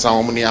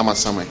nsan mo ni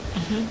Amasaman.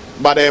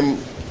 But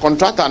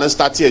contractor and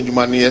start here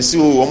adwuma no yes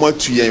o mo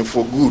tu yen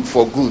for good.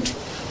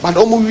 But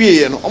omo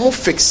wie no omo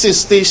fix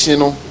station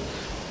no.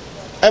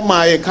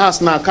 My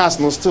cars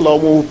no still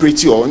omo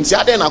operate o. Nti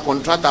ade na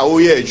contractor o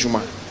ye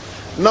adwuma.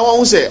 Na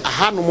won say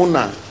aha no mo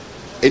na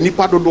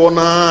enipa dodo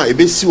na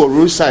ebesi o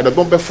roadside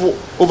o befo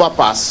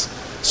overpass.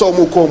 So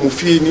omo ko omo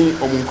fie ni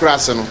omo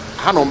cross no.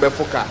 Aha no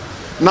befo car.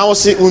 Na o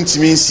say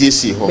untimi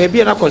nsiesie ho.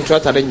 Maybe na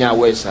contractor dey nya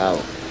away sa.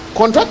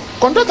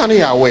 Contractor na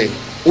ya away.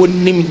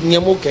 Onim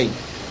nyemo kai.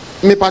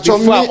 Me pacho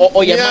me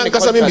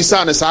kasa me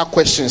bisa na sa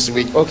questions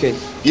we. Okay.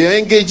 You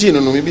engage in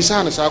no me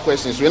bisa na sa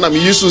questions we na me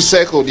use to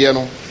circle there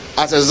no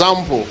as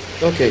example.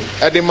 Okay.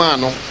 At the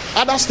man no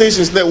other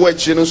stations that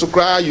work you know so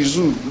cry use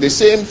the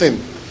same thing.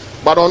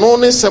 But on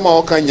only some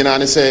o kan nyina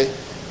ne say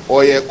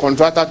or a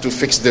contractor to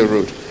fix the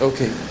road.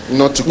 Okay.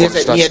 Not to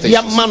construct stations.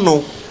 Yeah, man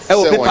no. E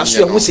wo paper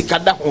so ho sika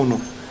da ho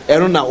no.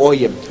 Ero na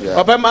oyem.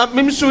 Papa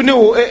me so ne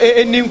o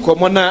eni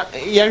nkomo na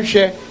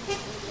yenhwe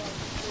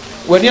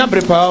wani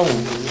abrepa ho.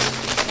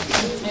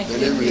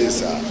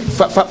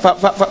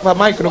 Fa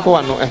mic no ko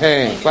ano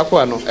fa ko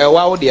ano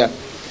wa wo dia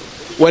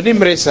wani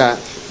mresa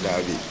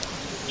David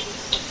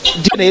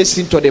di na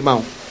esi to the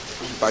mount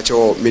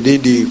pacho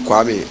medidi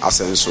Kwame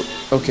Asenso.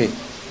 Okay.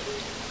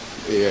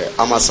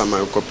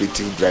 Amasaman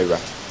cooperative driver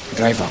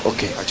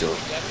Okay. pacho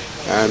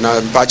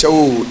na pacho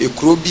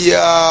ekuro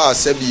bia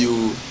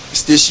asabiu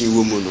station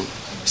wo mu no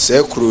se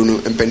ekuro no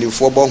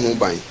empanimfo bo ho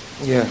ban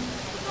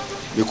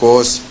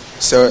because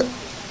se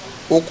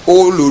o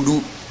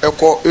lodu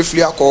eko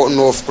efli akọ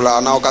north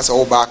kula na okasa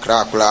wo ba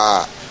Accra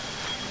kula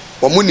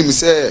omunim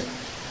se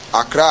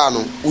Accra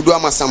no udu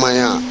Amasaman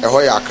a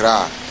eho ya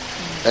Accra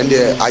and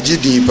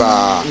agidi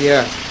pa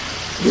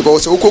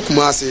because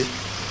Kumasi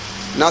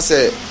na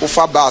se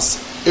ufa bus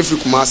efli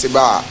Kumasi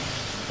ba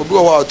obi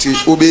wo wa ti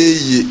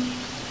obeyi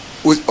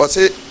o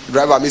se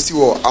driver mesi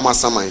wo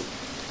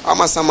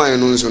Amasaman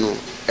no nso no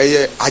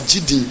eye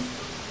agidi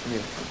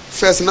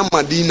first na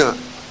Madina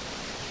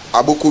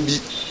abokobi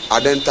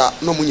adenta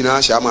no mu nyina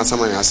ahya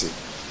Amasaman ase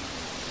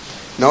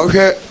na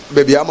ohwe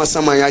baby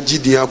Amasaman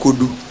agidi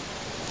akodu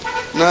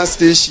na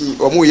station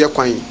omo ye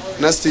kwan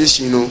na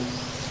station no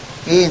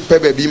mu pe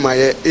baby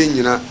maye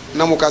enyina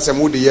na mu kase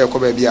mu de ye ko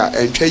baby a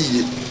entwa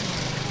yie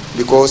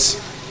because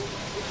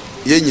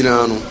ye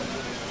nyina no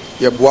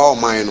ye boa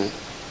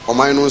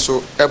oman no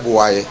so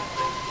eboa ye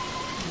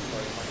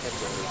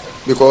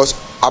because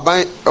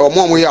aban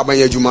omo ye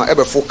aban adwuma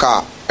ebefo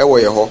car ewo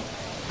ye ho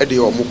e de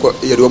omo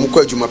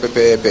ko adwuma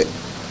pepepe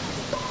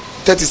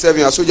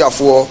 37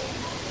 asojafoɔ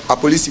a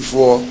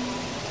policefoɔ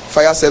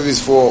fire service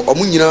for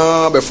ɔmo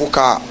nyinaa bɛfo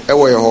car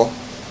ɛwɔ yɛ hɔ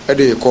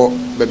ɛde kɔ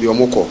baabi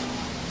ɔmo kɔ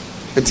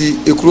nti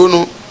ekuro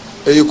no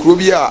ɛyɛ kuro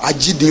bi a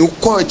agidin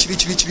kɔ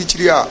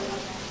kyirikyirikyiri a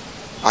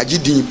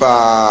agidin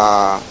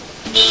paa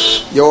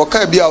yɛwɔ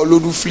car bi a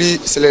olodu firi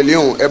Sierra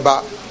Leone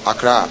ɛba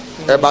Accra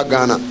ɛba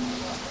Ghana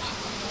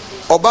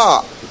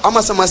ɔba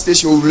Amasaman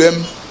station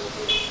owuram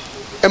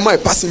ɛma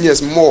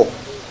passengers more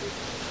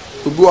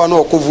obi wa na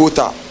ɔkɔ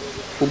voter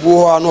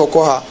obuho na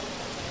okoha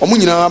omu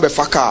nyina be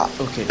faka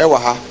e wa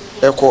ha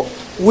eko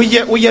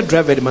we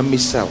driver de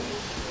mamisa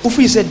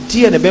ufi se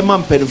die ne be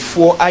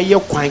mampanfo aye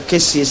kwan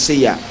kesese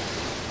ya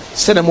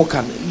se na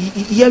moka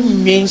ye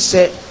nwen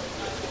se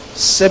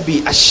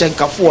bi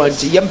ahyenkafo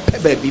anti ye mpe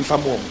ba bi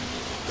famo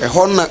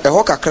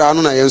eho kakra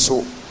no na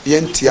yenso ye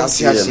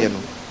ntiase no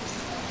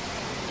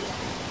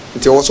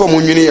nti wo so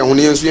mo nwene ye ho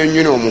ne yenso ye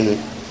nwene omo ho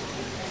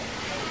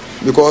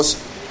because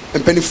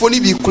mpanimfoɔ no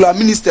bi kura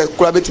minister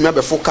kura betumi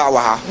abɛfo kaa wɔ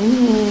ha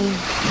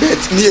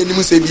but ne anim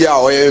sɛ bi a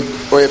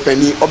ɔyɛ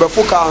panyin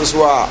ɔbɛfo kaa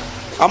nso a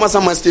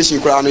Amasaman station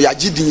kura no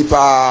yɛagye din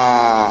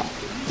paa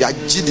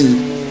yɛagye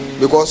din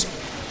because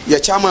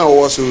yɛ chairman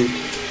wɔ so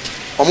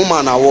ɔmo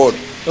man award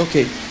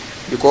okay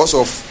because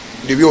of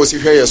the way ɔsi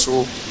hwɛ yɛ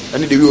so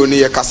ɛne the way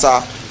ɔne yɛ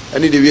kasa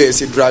ɛne the way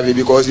yɛsi drive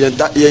because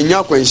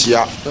yɛnya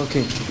akwanhyia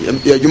okay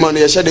yɛ adwuma no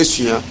yɛhyɛ de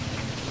sua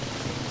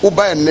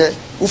woba ɛnnɛ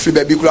wofiri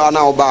baabi kura na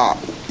woba a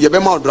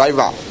yɛbɛma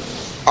driver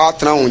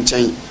atena wo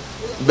nkyɛn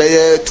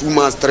bɛyɛ 2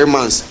 months 3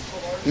 months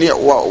ne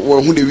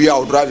wɔhu de wie a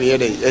wo driving yɛ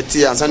dɛ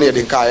ɛte ansa ne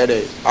yɛde nkaa yɛ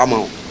dɛ ama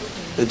wo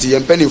nti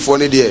yɛn mpanimfoɔ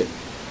no deɛ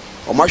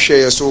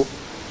ɔmahwɛ yɛ so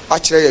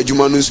akyerɛ yɛ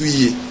adwuma no nso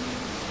yie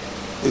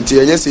nti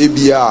yɛnyɛ sɛ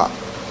bia a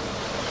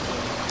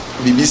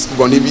biribi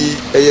bɔne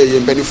bi ɛyɛ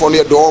yɛn mpanimfoɔ no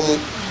yɛdɔɔ mo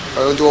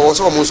nti wɔwɔ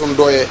sɛ ɔmo nso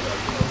ndɔyɛ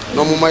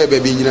na ɔmo ma yɛ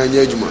baabi nyina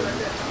nyɛ adwuma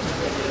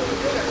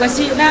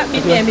kwasi na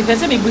mepɛ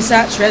sɛ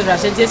mebusa treasurer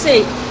nti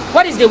sɛ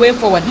what is the way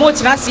forward mo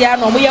tena se a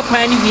na ɔmo yɛ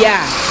kwan no wie a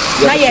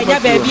na yɛnya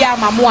baabi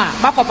ama mo a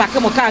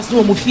makɔpake mo cars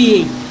no wɔ mo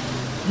fie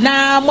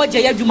na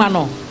mogya yɛ adwuma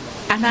no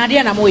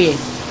anaadeɛ na moyɛ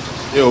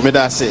yo me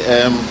da se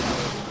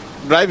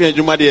driving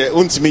adwuma deɛ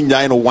wontumi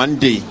nyae no one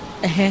day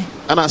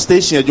ana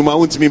station adwuma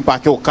wontumi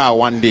mpake wo car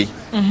one day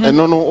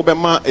ɛno no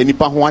wobɛma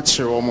anipa ho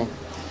akyerɛ wɔ mo.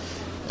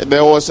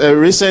 There was a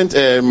recent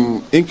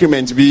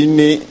increment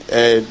being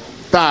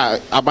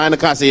aban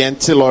car say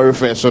until lorry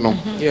first, no.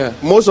 Yeah.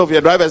 Most of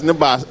your drivers in the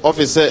bus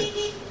office said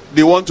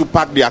they want to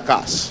park their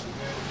cars.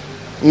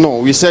 No,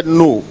 we said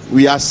no.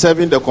 We are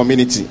serving the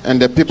community and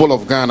the people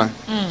of Ghana.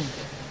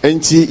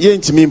 And you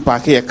ain't mean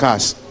park your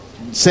cars.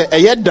 Say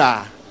a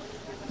yeda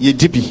ye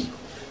dippy.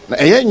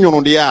 A yen you know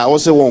the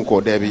also won't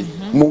call Debbie.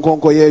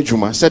 Munkonko ye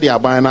juma said the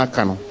abana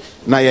cano.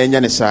 Na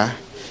yanisa.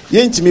 You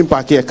ain't mean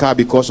park your car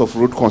because of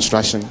road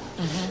construction.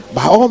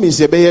 By all means,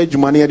 the Bay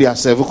Jumania, they are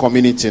serving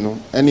community, no,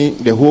 any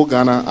the whole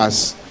Ghana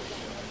as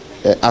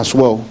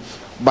well.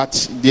 But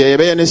the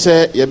Bay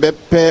say you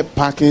pay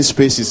parking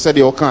spaces. Said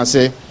you can't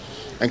say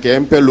and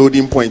can pay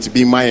loading points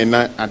be mine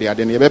at the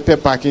other. You pay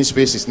parking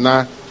spaces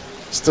now.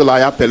 Still, I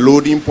have a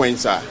loading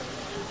points.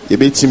 You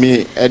bet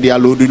me at the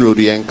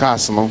loading and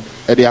cars, no,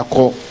 at the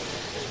call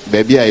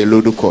baby, I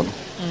load call.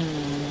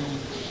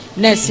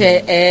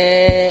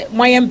 Nese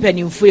my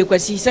penny for you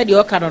because he said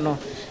you can't know.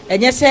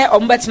 And yes, sir,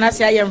 on betting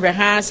us, I am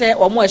rehearsed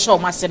or more show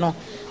Massino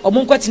or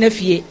Munquatina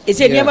fee. Is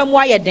a never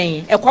more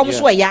day, a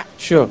comswaya.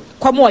 Sure.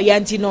 Come on,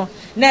 Yantino.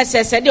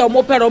 Nessa said, your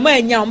more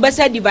peromania,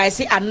 better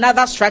device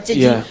another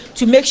strategy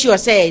to make sure,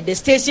 say, the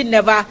station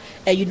never,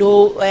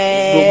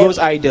 goes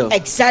idle.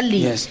 Exactly.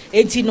 Yes.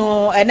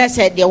 And I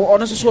said, they were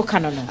honest so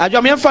canon. I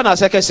don't mean fun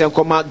as I can say,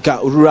 come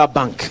Rural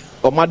Bank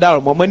or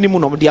Madame, or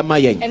Manimun of the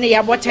Mayan. And they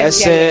are what I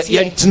say,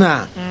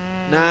 Yentna.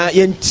 Na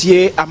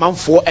yentie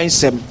amanfo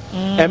ensem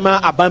ema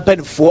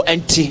abampen fo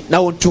enti na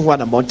wontu ho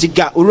na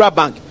montiga ura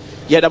bank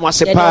yeda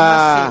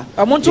masepa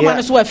omontu ma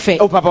no so efe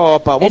o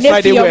papa mo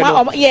friday we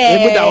no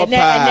emuda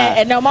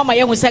opa na mama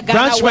ye hu se Ghana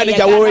branch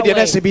manager wo de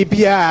na se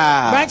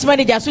bibia branch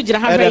manager so gira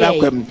ha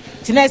be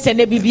tina se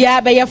ne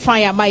bibia be ye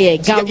fan ya maye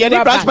Ghana ye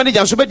branch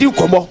manager so be di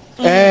nkomo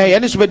ye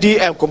ne so be di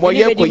nkomo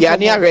ye ko ya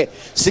ne ahwe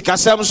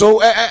sikasam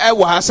so e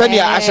wo ha se ne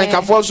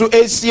ahyenkafo so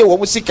esie wo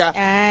mu sika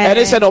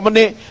ene se no mo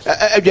ne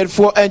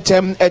adwanfo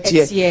entem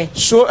etie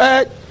so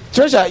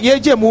treasure ye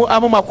jemu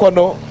amama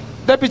kono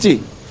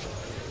deputy.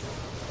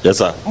 Yes,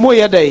 sir. More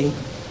day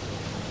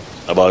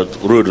about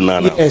road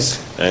nana. Yes.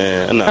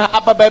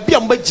 About baby,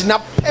 I'm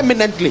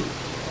permanently.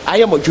 I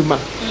am a Juma.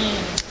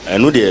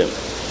 And no dear,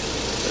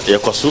 your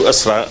Kosu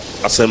Esra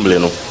Assembly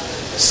no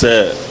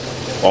say,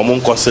 or moon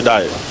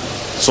consider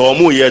so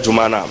more year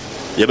Jumana.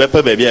 You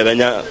better baby, I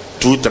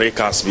 2-3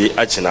 cars be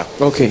achina.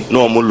 Okay.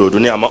 No more load,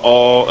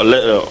 all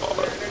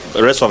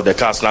rest of the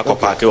cars now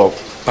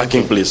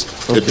parking place.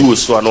 The do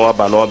so no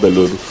abano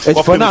below.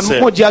 For now,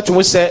 more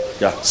to say,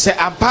 say,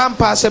 I'm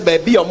pampa, say,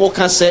 baby, or more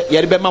can say,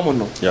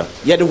 Yadbamamono. Yeah,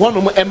 yet the one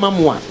Emma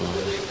more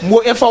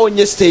if on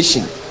your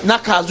station.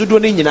 Naka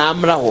Zudoni in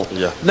Amra.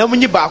 Yeah, now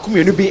when you back,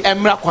 you be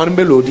Emra Quan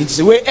below. It's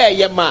the way a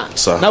yama.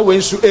 Now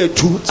when you a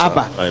 2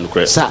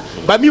 Abba. Sir,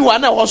 but me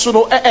one also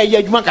know a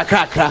Yadmaka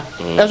cracker.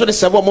 That's what the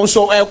 7 months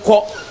so a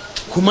call.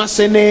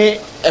 Kumasene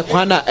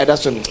Ekwana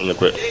Ederson.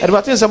 And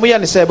what is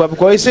somebody said, but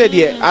because he said,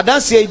 yeah, I don't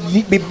say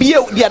be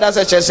the other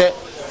such as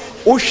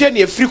Ocean,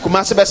 a free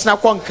Kumasa Besna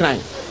Concrine.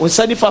 When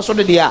Sunny fast on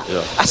the year,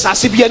 as I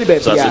see Biani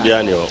Baby.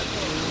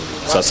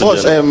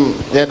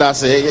 Yeah,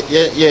 that's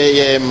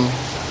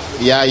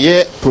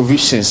yeah,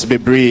 provisions be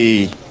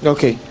bree.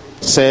 Okay.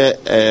 Say,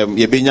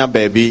 Yabinya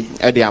baby,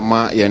 Eddie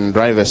Ama, and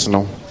drivers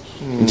no.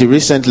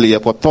 Recently, a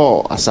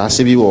poto as I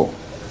see you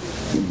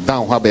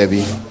down, her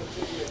baby.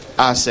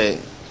 I say,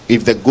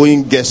 if the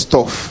going gets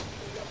tough,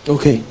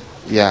 okay,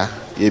 yeah,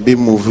 you be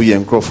movie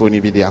and microphone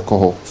be the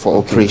alcohol for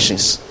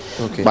operations.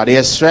 Okay, but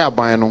yes, try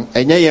buying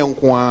and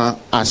yeah,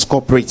 as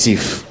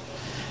cooperative,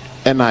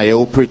 and I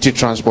operative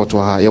transport to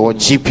her, your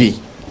GP,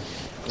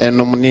 and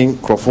nominating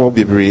Crawford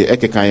Bibri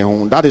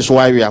Ekekayon. That is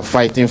why we are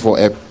fighting for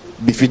a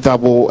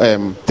befitable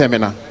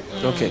terminal.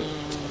 Okay,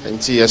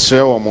 and see, yes,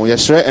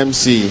 sir,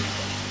 MC.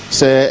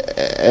 say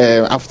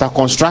after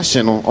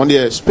construction on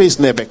the space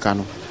never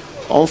can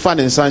on fan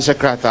in Sancha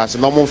Kratas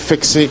no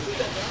fix it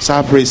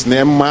surprise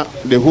name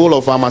the whole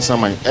of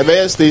Amasaman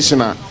a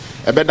station a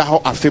better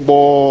how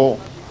affable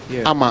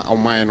ama o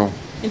mine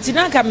nti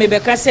na ka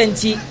mebeka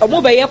senti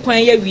omo be ye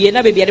kwan ye wie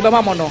na bebia de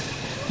bema mo no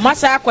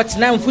masa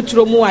akwatena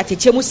mfuturo mu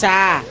ateche mu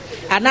saa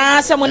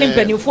ana se mo ne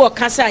mpanimfo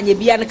kasa anya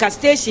bia ne ka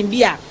station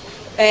bia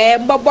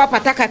mbabo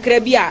apata kakra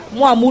bia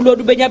mo amulo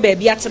du benya ba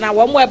bia tena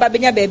wo mo eba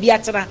benya ba bia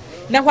tena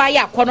na hwa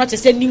ya akono te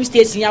se new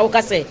station ya wo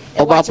ka se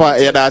obapa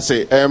ye da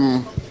se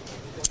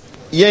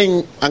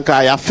yen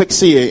anka ya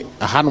fix ye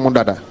hanom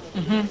dada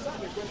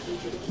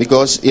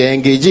because ye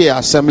engage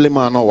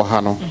assemblyman no wa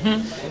no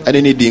and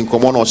any din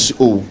common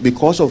or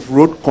because of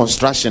road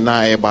construction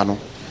na eba no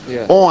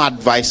on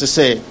advice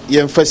say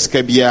yen first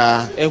ka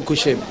bia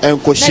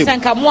enkoshim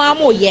sanka mo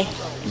amoye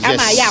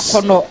ama ya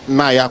akono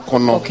na ya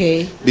akono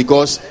okay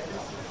because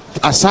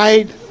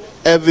aside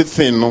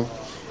everything no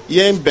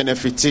yen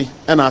benefit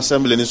and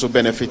assembly ni so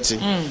benefit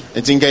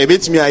ntinga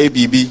ebetimi aye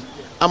bibi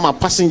ama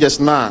passengers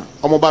na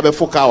omo ba be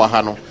foka wa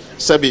ha no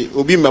sebi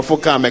obi me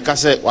foka me ka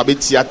se wa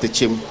beti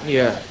atechem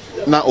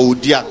na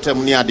odi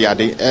atem ni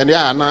ade and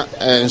ya na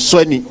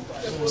nsoni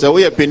so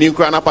we peni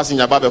kra na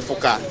passenger ba be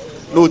foka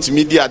no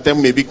timi di atem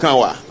me bi kan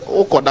wa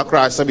o koda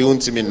kra sebi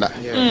untimi na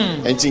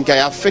ntinga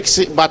ya fix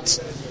it but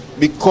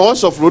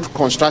because of road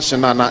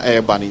construction na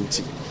air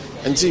baninti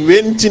nti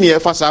we ntini e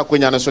fa sa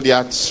akonya no so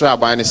dia sra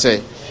ban ne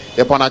say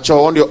the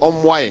panacho on the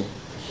omwai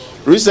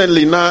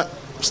recently na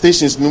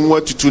stations no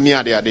more to ni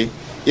ade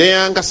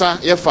yen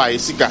ankasa ye fa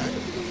sika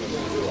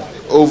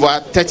over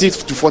 30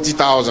 to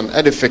 40,000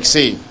 at the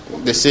fixe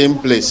the same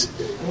place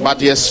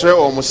but yes sir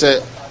almost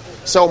say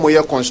so mo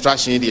ye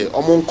construction there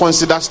omo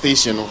consider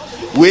station no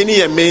we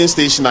ni main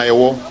station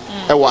ayewo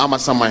e wo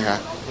Amasaman ha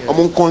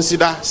omo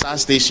consider sa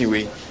station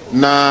we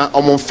na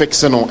omo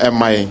fixe no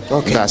emai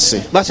that's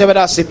it but ever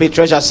that CP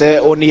treasure say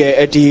oni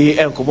edi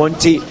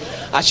enkomonti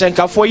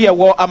ahyenkafo ye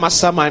wo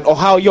Amasaman or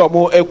how your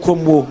mo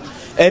ekromo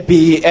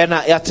ebi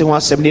ena yate ho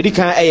asem ne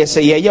dikan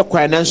say ye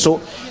kwan na nso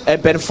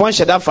benfon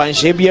hyeda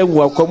fanhye bi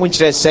awu akomu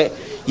kyerɛ sɛ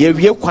ye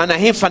wie kwan na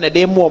hefa na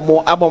de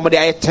mo abom de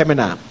aye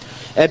terminal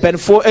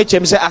benfo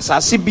hm sɛ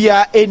asase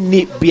bia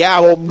eni bia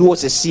hom no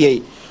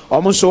sesie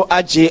omo so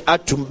age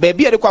atum ba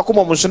bia de kwa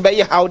komo mo so be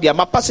ye how dia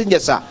ma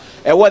passengers a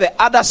the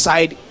other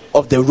side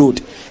of the road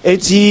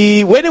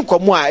enti when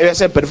komo a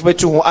say benfo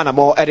betu ho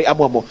anamo ere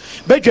amomo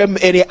bedwam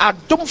ene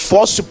Adom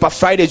for Super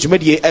Friday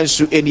jumedie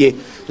enso enie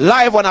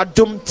live on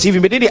Adom TV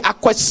medini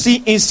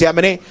akwasi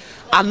insiamene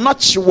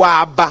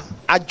anochwa aba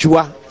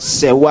adwoa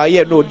se wa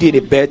ye no di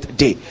the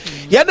birthday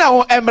ye na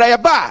ho emra ye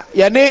ba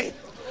ye ne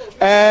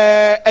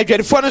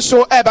adwadifo no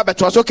so e ba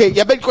beto so okay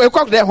ye be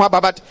kwakwa de ho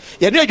aba but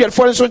ye ne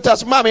adwadifo no so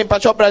ntas ma me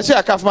pacho branche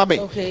akaf ma me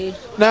okay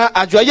na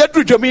adwoa ye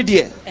dru dwomi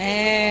de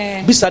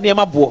bisa ne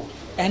ma bo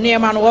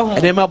enema no wo ho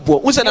enema bo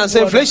unse na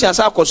say inflation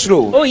asa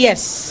akosro oh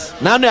yes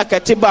na no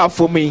yakati ba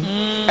afomi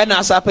e na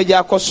asa apagya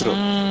akosro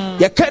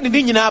ye kan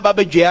ni nyina ba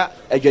badua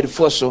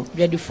adwadifo so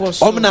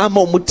omna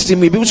ma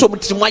omutimi bi so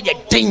omutimi aye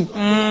den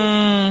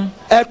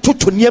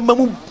toto niema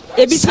mu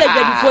ebi se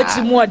adwadifo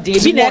timu ode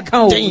ebi na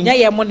ka o nya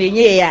ye mo na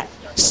nye ya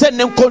se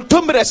ne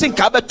kontomre sin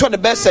ka beto ne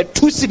be se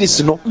 2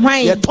 cities no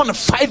ye ton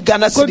 5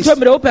 Ghana cities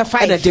kontomre open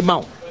 5 na de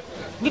ma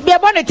be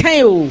born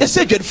time o e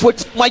se adwadifo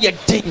mo aye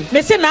den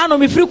me se na no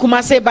me free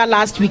kuma say ba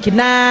last week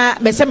na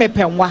me se me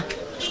penwa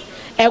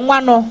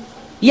enwa no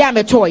ya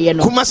me to ye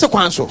no kuma se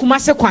kwan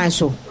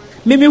so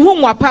me hu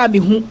nwapa me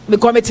hu me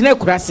ko me tena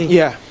kurase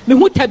me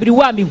hu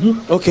tabiriwa me hu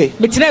okay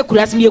me tena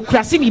kurase me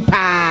kurase mi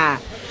pa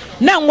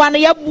na nwa no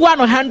ya bua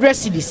no 100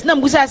 cedis na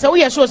mbusa say wo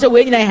ye so say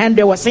we nyina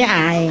 100 wo say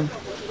an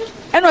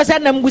eno say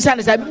na mbusa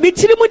na say me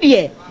tiri mu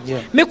de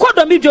me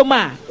kodo mi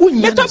dwoma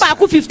me to ba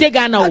ko 50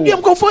 Ghana o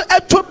adem ko fo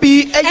eto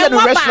bi eye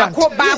no restaurant ba